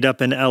 or meet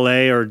up in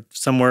LA or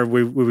somewhere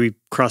where we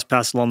cross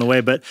paths along the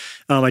way. But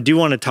I do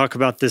want to talk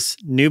about this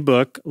new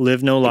book,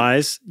 Live No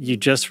Lies. You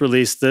just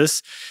released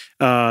this.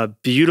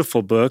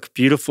 Beautiful book.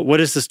 Beautiful.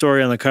 What is the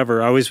story on the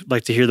cover? I always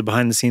like to hear the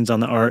behind the scenes on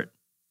the art.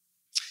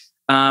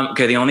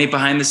 Okay. The only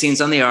behind the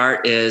scenes on the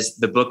art is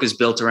the book is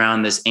built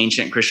around this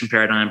ancient Christian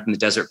paradigm from the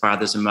desert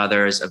fathers and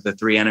mothers of the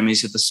 3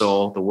 enemies of the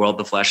soul, the world,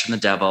 the flesh, and the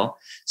devil.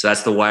 So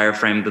that's the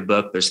wireframe of the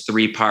book. There's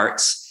 3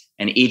 parts,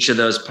 and each of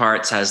those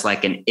parts has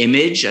like an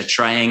image, a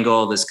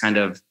triangle, this kind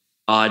of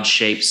odd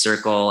shaped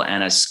circle,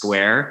 and a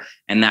square.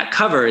 And that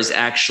cover is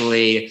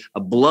actually a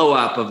blow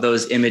up of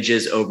those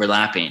images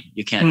overlapping.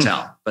 You can't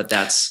tell, but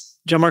that's...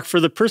 John Mark, for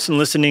the person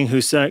listening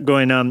who's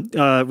going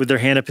with their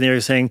hand up in the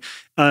air saying,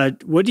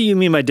 what do you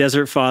mean by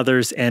desert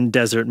fathers and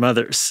desert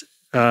mothers?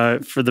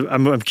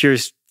 I'm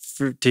curious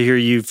to hear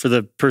you for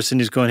the person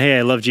who's going, hey,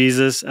 I love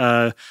Jesus.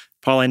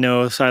 Paul, I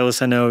know.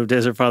 Silas, I know.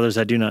 Desert Fathers,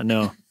 I do not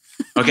know.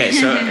 Okay,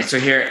 so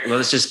here, well,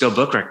 let's just go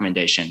book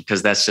recommendation,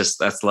 because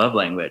that's love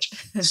language.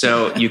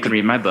 So you can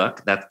read my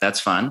book. That's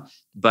fun.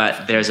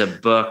 But there's a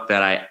book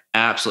that I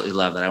absolutely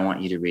love that I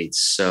want you to read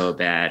so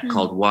bad,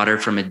 called Water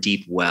from a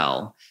Deep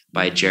Well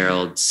by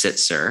Gerald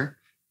Sitzer,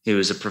 who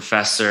is a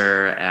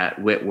professor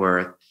at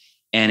Whitworth.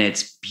 And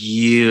it's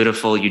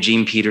beautiful.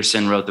 Eugene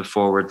Peterson wrote the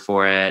foreword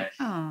for it.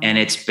 Aww. And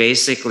it's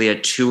basically a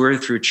tour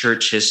through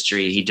church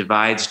history. He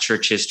divides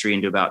church history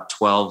into about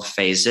 12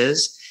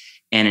 phases.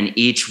 And in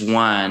each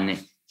one,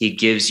 he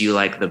gives you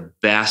like the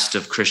best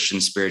of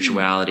Christian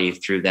spirituality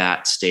through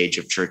that stage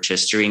of church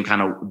history, and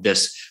kind of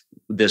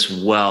this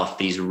wealth,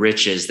 these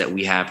riches that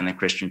we have in the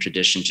Christian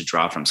tradition to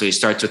draw from. So he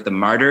starts with the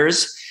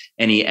martyrs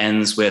and he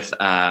ends with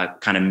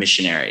kind of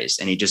missionaries.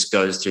 And he just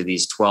goes through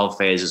these 12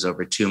 phases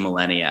over 2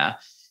 millennia.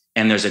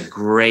 And there's a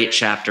great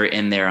chapter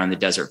in there on the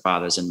Desert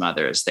Fathers and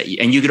Mothers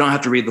and you don't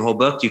have to read the whole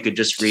book. You could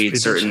just read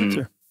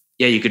certain.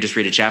 Yeah, you could just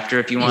read a chapter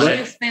if you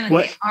wanted. Explain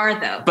what they are,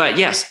 though. But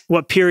yes.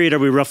 What period are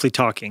we roughly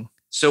talking?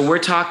 So we're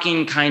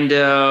talking kind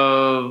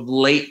of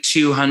late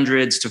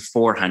 200s to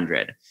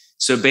 400.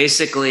 So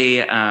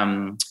basically,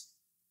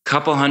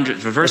 couple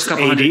hundred, the first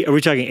couple AD? hundred. Are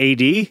we talking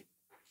AD?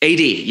 AD,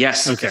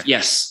 yes. Okay.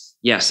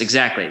 Yes,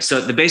 exactly.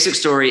 So the basic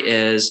story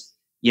is,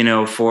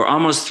 for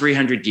almost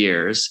 300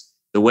 years,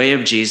 the way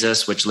of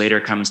Jesus, which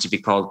later comes to be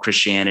called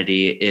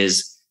Christianity,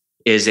 is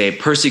a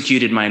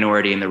persecuted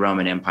minority in the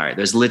Roman Empire.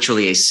 There's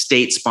literally a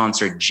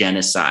state-sponsored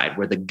genocide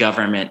where the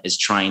government is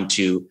trying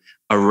to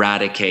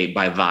eradicate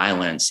by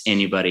violence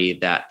anybody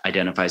that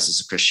identifies as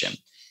a Christian.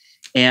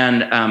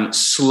 And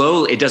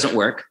slowly, it doesn't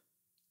work.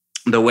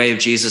 The way of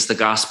Jesus, the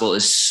gospel,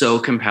 is so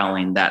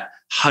compelling that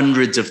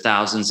hundreds of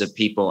thousands of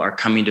people are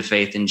coming to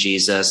faith in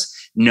Jesus,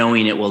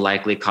 knowing it will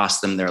likely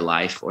cost them their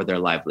life or their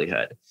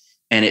livelihood.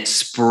 And it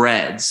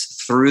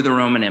spreads through the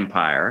Roman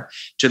Empire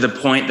to the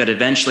point that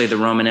eventually the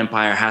Roman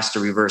Empire has to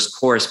reverse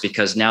course,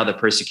 because now the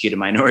persecuted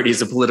minority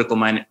is a political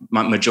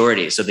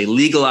majority. So they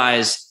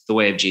legalize the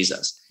way of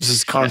Jesus. This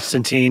is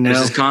Constantine now.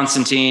 This is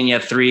Constantine. Yeah,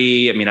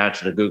 I have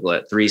to Google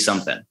it, 3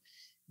 something.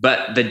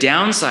 But the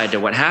downside to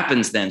what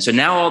happens then, so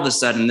now all of a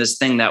sudden, this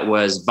thing that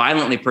was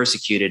violently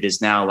persecuted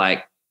is now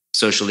like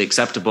socially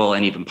acceptable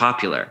and even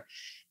popular.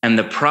 And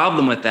the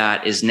problem with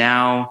that is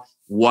now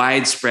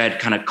widespread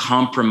kind of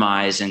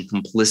compromise and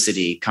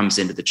complicity comes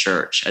into the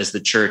church, as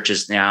the church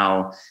is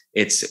now,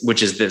 this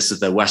is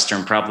the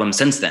Western problem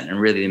since then,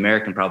 and really the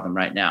American problem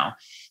right now.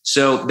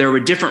 So there were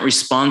different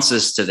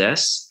responses to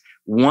this.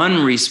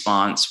 One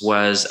response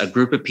was a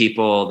group of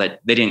people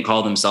that they didn't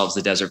call themselves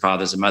the Desert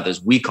Fathers and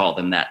Mothers. We call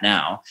them that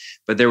now.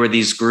 But there were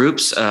these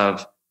groups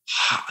of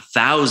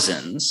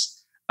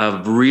thousands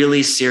of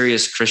really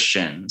serious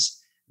Christians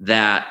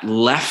that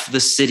left the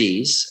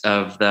cities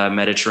of the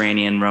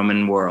Mediterranean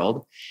Roman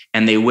world,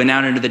 and they went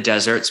out into the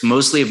deserts,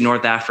 mostly of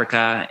North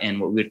Africa and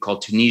what we would call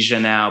Tunisia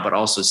now, but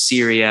also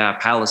Syria,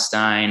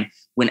 Palestine,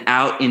 went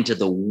out into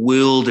the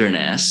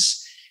wilderness.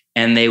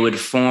 And they would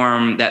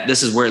form that.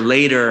 This is where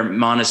later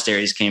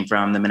monasteries came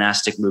from. The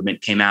monastic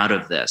movement came out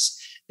of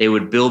this. They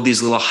would build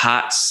these little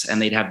huts,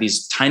 and they'd have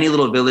these tiny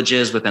little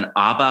villages with an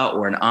Abba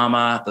or an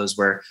Amma. Those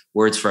were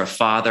words for a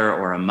father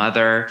or a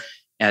mother,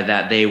 and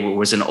that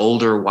was an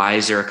older,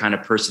 wiser kind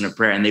of person of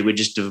prayer. And they would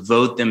just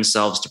devote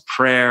themselves to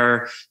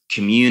prayer,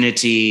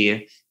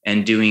 community,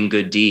 and doing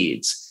good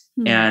deeds.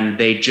 And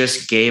they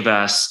just gave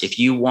us, if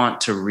you want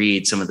to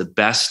read some of the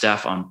best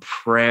stuff on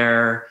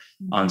prayer,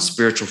 on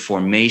spiritual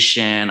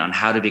formation, on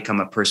how to become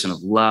a person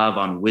of love,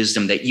 on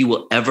wisdom that you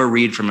will ever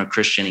read from a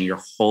Christian in your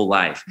whole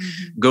life,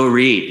 go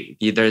read.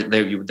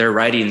 Their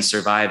writings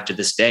survive to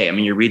this day. I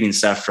mean, you're reading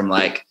stuff from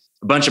like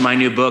a bunch of my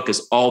new book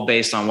is all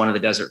based on one of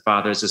the Desert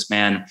Fathers, this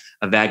man,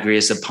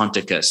 Evagrius of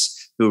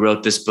Ponticus, who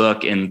wrote this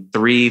book in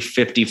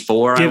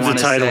 354. Give the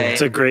title.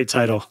 It's a great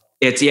title.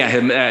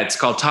 It's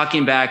called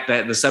Talking Back.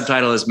 The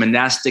subtitle is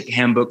Monastic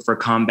Handbook for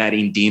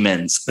Combating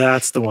Demons.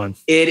 That's the one.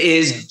 It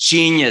is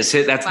genius.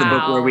 That's the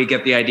book where we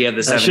get the idea of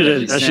the seven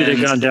deadly sins. That should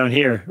have gone down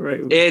here,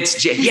 right? And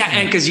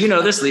because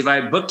this,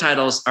 Levi, book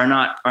titles are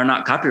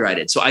not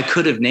copyrighted, so I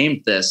could have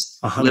named this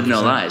 100%. "Live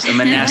No Lies," a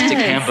monastic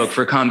handbook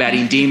for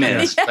combating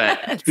demons. But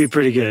it'd be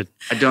pretty good.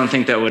 I don't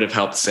think that would have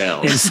helped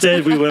sales.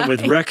 Instead, we went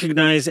with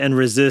recognize and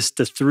resist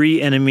the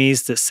 3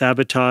 enemies that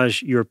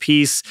sabotage your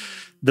peace.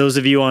 Those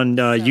of you on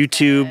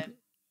YouTube.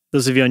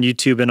 Those of you on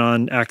YouTube and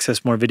on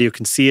Access More Video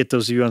can see it.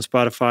 Those of you on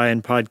Spotify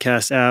and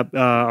podcast app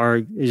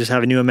you just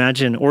have a new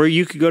Imagine. Or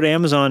you could go to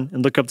Amazon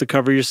and look up the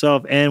cover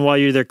yourself. And while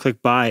you're there,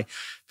 click buy,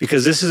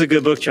 because this is a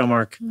good book, John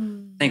Mark.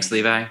 Thanks,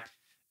 Levi.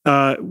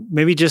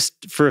 Maybe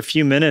just for a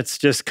few minutes,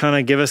 just kind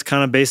of give us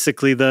kind of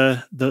basically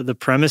the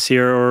premise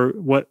here, or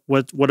what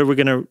are we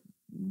going to?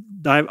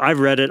 I've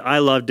read it, I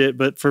loved it,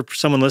 but for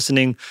someone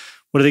listening,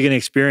 what are they going to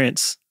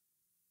experience?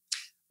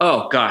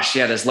 Oh gosh,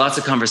 yeah. There's lots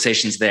of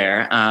conversations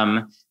there.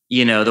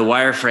 The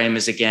wireframe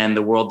is, again,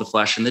 the world, the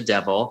flesh, and the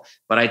devil.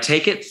 But I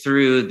take it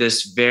through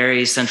this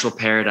very central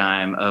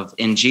paradigm of,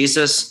 in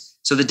Jesus,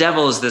 So the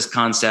devil is this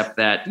concept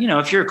that,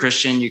 if you're a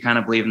Christian, you kind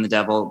of believe in the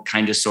devil,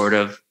 kind of, sort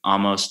of,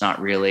 almost,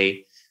 not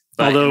really.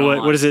 But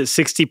although, what is it?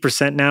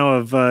 60% now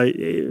of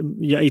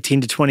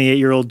 18 to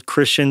 28-year-old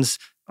Christians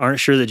aren't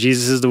sure that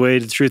Jesus is the way,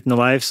 the truth, and the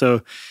life.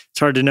 So it's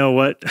hard to know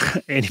what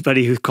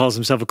anybody who calls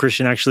himself a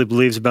Christian actually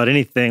believes about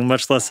anything,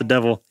 much less the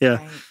devil. Yeah,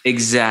 Right.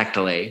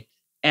 exactly.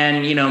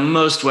 And,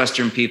 most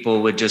Western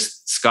people would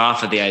just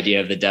scoff at the idea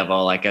of the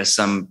devil, like as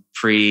some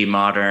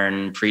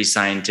pre-modern,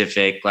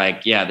 pre-scientific,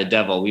 like, yeah, the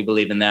devil, we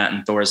believe in that,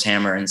 and Thor's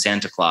hammer and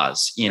Santa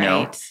Claus,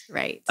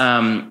 Right.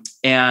 But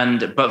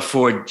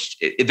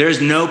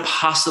there's no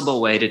possible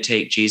way to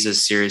take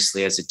Jesus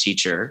seriously as a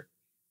teacher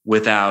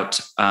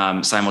without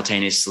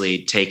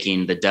simultaneously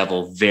taking the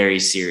devil very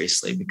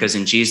seriously, because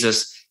in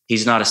Jesus,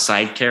 he's not a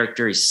side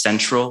character. He's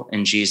central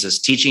in Jesus'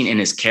 teaching, in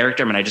his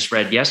character. I mean, I just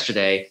read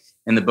yesterday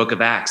in the book of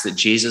Acts that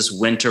Jesus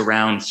went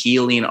around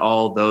healing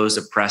all those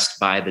oppressed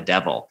by the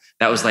devil.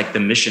 That was like the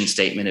mission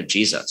statement of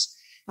Jesus.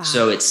 Wow.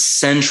 So it's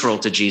central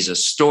to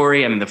Jesus'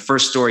 story. I mean, the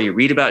first story you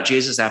read about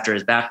Jesus after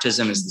his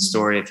baptism is the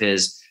story of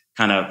his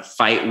kind of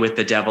fight with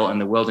the devil in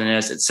the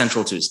wilderness. It's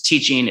central to his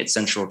teaching. It's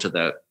central to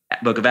the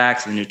book of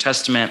Acts, the New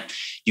Testament.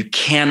 You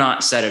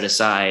cannot set it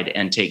aside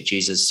and take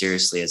Jesus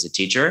seriously as a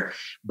teacher.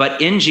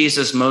 But in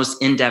Jesus'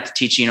 most in-depth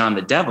teaching on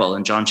the devil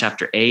in John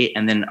chapter 8,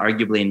 and then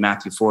arguably in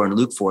Matthew 4 and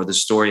Luke 4, the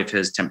story of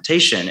his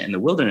temptation in the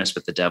wilderness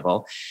with the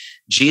devil,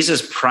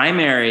 Jesus'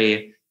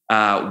 primary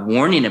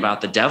warning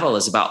about the devil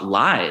is about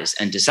lies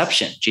and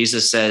deception.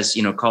 Jesus says,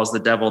 calls the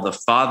devil the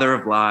father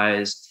of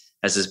lies,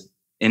 has this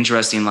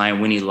interesting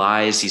line: when he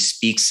lies, he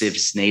speaks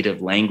his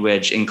native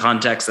language. In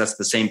context, that's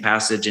the same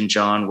passage in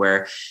John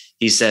where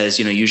he says,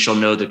 you shall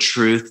know the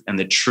truth and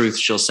the truth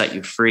shall set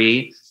you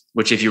free,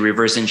 which if you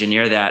reverse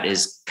engineer that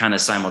is kind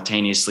of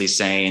simultaneously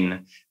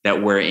saying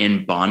that we're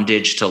in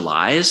bondage to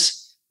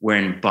lies. We're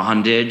in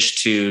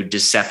bondage to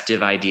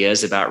deceptive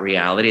ideas about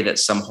reality that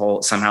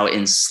somehow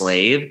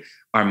enslave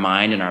our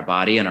mind and our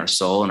body and our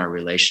soul and our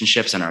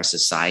relationships and our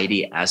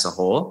society as a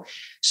whole.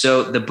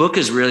 So the book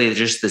is really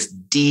just this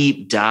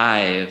deep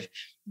dive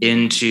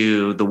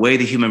into the way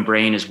the human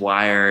brain is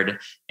wired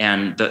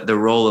and the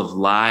role of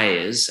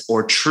lies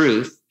or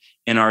truth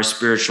in our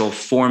spiritual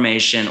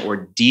formation or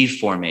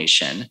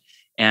deformation.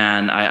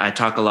 And I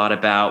talk a lot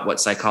about what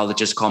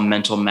psychologists call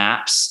mental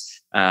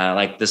maps,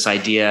 like this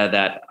idea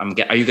that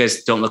you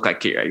guys don't look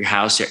like you're at your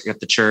house, you're at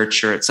the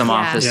church or at some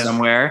office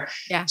somewhere.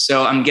 Yeah.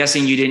 So I'm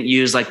guessing you didn't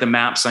use like the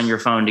maps on your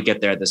phone to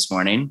get there this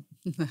morning.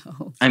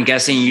 No. I'm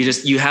guessing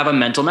you have a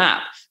mental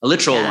map, a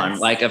literal one,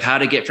 like of how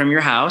to get from your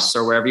house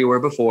or wherever you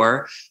were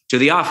before to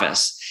the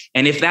office.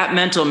 And if that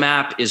mental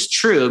map is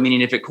true,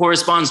 meaning if it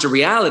corresponds to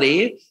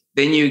reality,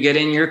 then you get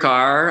in your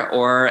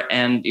car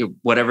and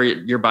whatever,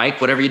 your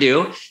bike, whatever you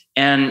do.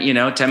 And,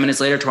 10 minutes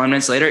later, 20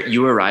 minutes later,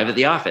 you arrive at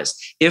the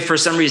office. If for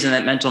some reason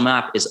that mental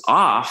map is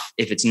off,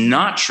 if it's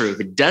not true, if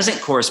it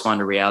doesn't correspond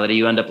to reality,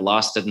 you end up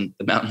lost in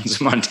the mountains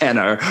of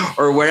Montana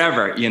or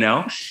wherever,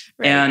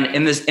 Right. And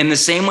in the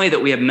same way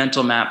that we have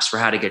mental maps for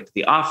how to get to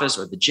the office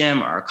or the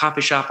gym or a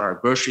coffee shop or a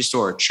grocery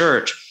store or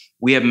church,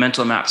 we have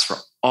mental maps for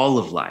all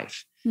of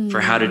life.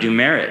 For how to do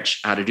marriage,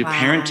 how to do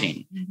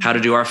parenting, how to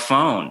do our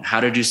phone, how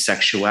to do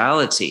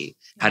sexuality,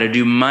 how to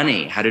do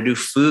money, how to do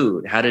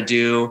food, how to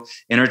do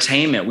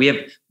entertainment.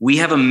 We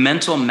have a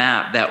mental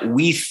map that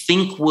we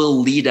think will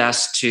lead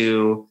us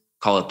to,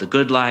 call it the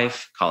good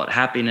life, call it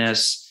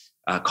happiness,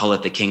 call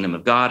it the kingdom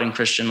of God in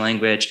Christian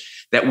language,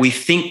 that we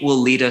think will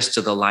lead us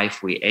to the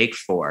life we ache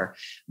for.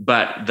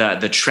 But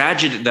the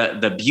tragedy,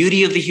 the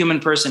beauty of the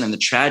human person and the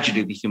tragedy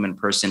of the human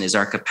person is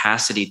our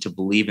capacity to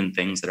believe in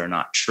things that are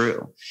not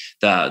true.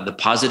 The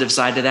positive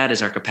side to that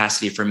is our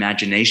capacity for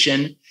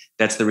imagination.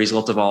 That's the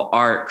result of all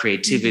art,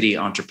 creativity,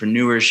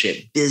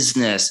 entrepreneurship,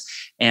 business,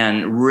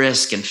 and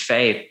risk and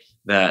faith.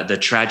 The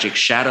tragic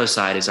shadow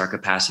side is our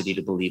capacity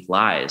to believe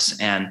lies.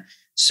 And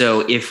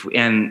so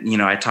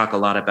I talk a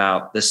lot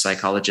about this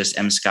psychologist,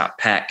 M. Scott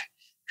Peck,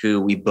 who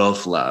we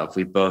both love.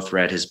 We both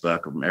read his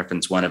book,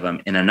 reference one of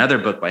them. In another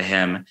book by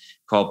him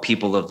called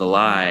People of the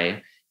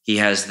Lie, he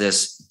has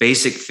this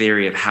basic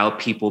theory of how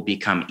people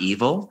become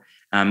evil,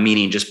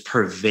 meaning just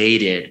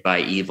pervaded by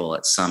evil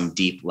at some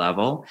deep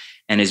level.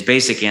 And his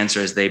basic answer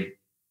is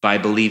by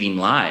believing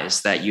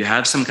lies, that you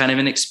have some kind of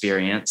an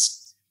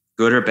experience,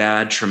 good or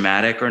bad,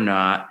 traumatic or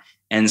not,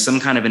 and some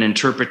kind of an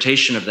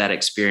interpretation of that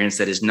experience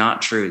that is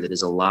not true, that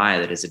is a lie,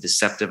 that is a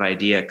deceptive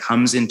idea,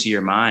 comes into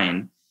your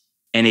mind.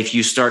 And if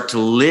you start to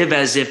live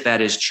as if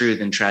that is true,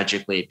 then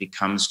tragically it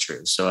becomes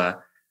true. So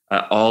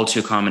a all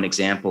too common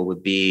example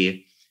would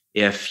be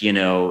if,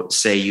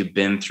 say you've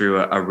been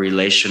through a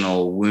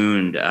relational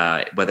wound,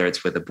 whether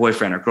it's with a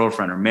boyfriend or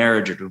girlfriend or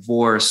marriage or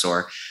divorce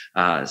or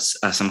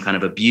some kind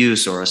of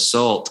abuse or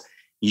assault,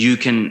 you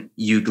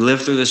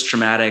live through this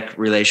traumatic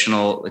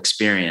relational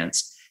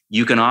experience.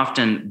 You can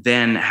often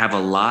then have a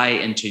lie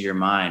into your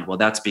mind. Well,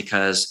 that's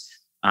because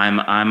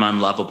I'm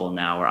unlovable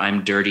now, or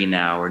I'm dirty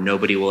now, or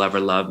nobody will ever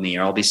love me,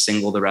 or I'll be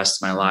single the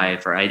rest of my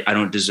life, or I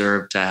don't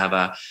deserve to have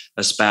a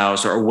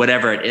spouse, or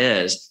whatever it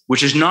is,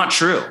 which is not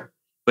true.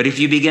 But if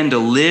you begin to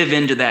live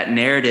into that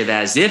narrative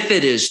as if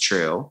it is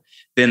true,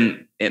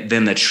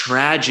 then the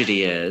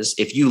tragedy is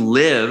if you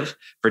live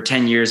for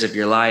 10 years of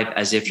your life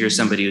as if you're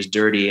somebody who's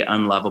dirty,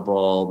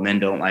 unlovable, men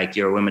don't like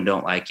you or women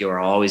don't like you or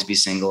always be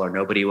single or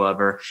nobody will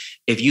ever.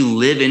 If you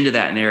live into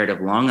that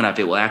narrative long enough,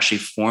 it will actually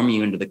form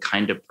you into the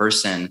kind of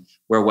person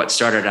where what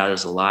started out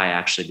as a lie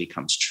actually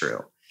becomes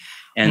true.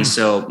 And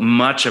so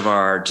much of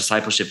our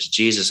discipleship to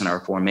Jesus and our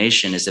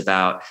formation is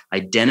about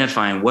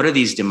identifying what are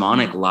these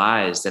demonic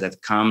lies that have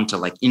come to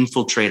like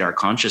infiltrate our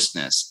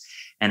consciousness,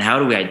 and how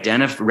do we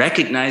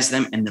recognize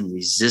them and then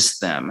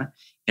resist them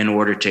in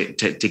order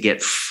to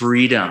get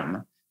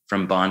freedom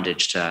from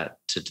bondage to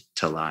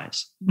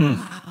lies.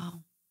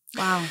 Wow.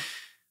 Well,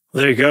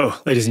 there you go,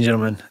 ladies and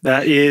gentlemen.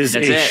 That's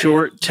a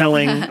short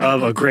telling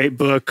of a great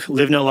book,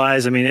 Live No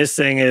Lies. I mean, this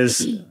thing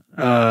is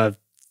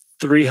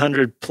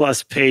 300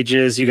 plus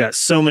pages. You got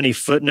so many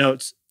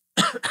footnotes.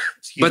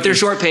 But they're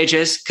short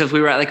pages because we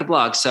write like a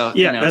blog. So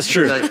yeah, that's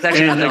true.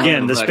 And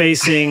again, the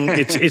spacing,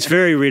 it's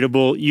very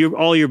readable.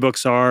 All your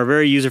books are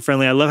very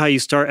user-friendly. I love how you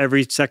start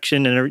every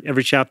section and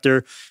every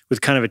chapter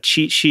with kind of a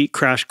cheat sheet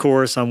crash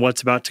course on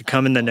what's about to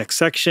come in the next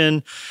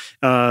section.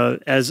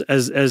 As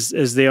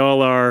they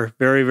all are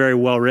very, very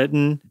well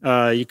written.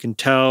 You can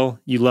tell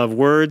you love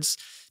words.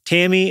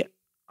 Tammy,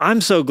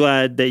 I'm so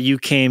glad that you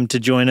came to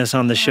join us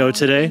on the show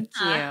today.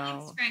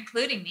 Thanks for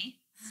including me.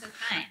 So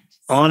kind.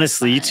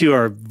 Honestly, you two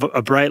are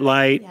a bright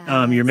light.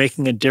 Yes. You're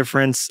making a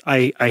difference.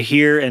 I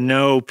hear and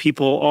know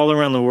people all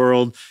around the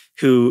world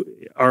who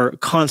are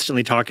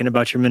constantly talking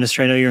about your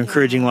ministry. I know you're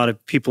encouraging a lot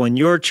of people in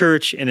your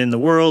church and in the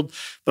world,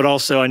 but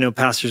also I know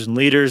pastors and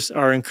leaders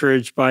are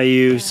encouraged by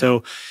you. Yeah.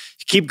 So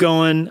keep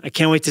going. I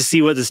can't wait to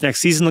see what this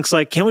next season looks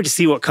like. Can't wait to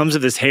see what comes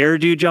of this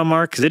hairdo, John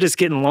Mark, because it is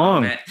getting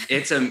long. Oh,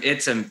 it's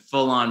a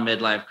full-on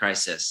midlife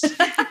crisis.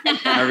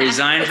 I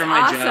resigned from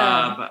my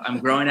job. I'm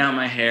growing out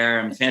my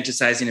hair. I'm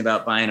fantasizing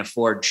about buying a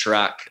Ford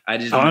truck.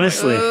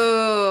 Honestly,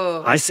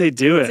 I say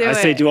do it. I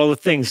say do all the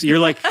things. You're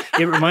like,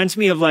 it reminds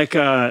me of like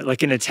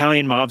an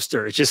Italian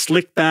mobster. It's just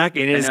slicked back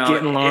and it's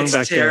getting long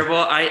back terrible.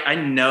 there. I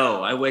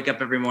know. I wake up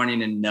every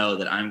morning and know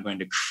that I'm going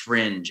to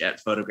cringe at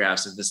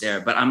photographs of this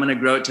hair, but I'm going to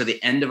grow it to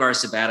the end of our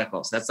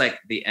sabbatical. So that's like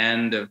the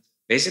end of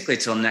basically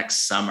till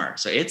next summer.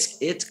 So it's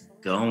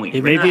going.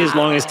 It may be as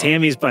long as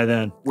Tammy's by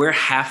then. We're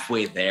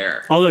halfway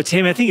there. Although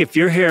Tammy, I think if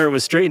your hair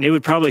was straightened, it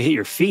would probably hit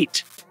your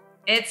feet.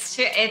 It's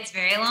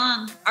very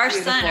long. Our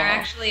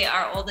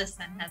oldest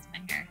son has my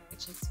hair,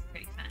 which is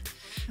pretty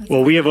fun.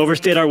 Well, we have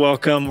overstayed our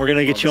welcome. We're going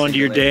to get you onto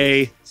your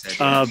day.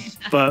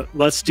 But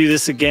let's do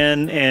this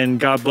again, and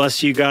God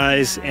bless you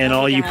guys and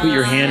all you put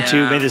your hand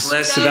to. May this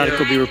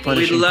sabbatical be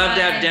replenishing. We'd love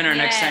to have dinner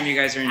next time you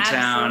guys are in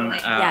town.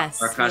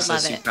 Our Casa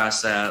Su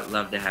Casa,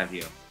 love to have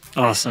you.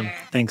 Awesome.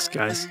 Thanks,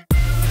 guys.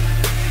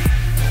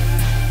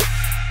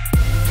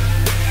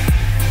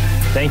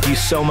 Thank you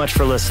so much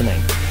for listening.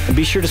 And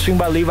be sure to swing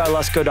by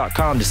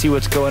LeviLusko.com to see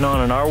what's going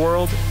on in our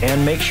world,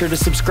 and make sure to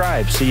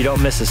subscribe so you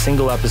don't miss a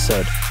single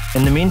episode.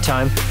 In the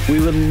meantime, we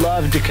would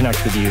love to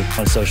connect with you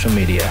on social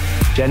media.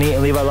 Jenny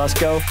and Levi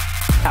Lusko,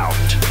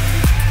 out.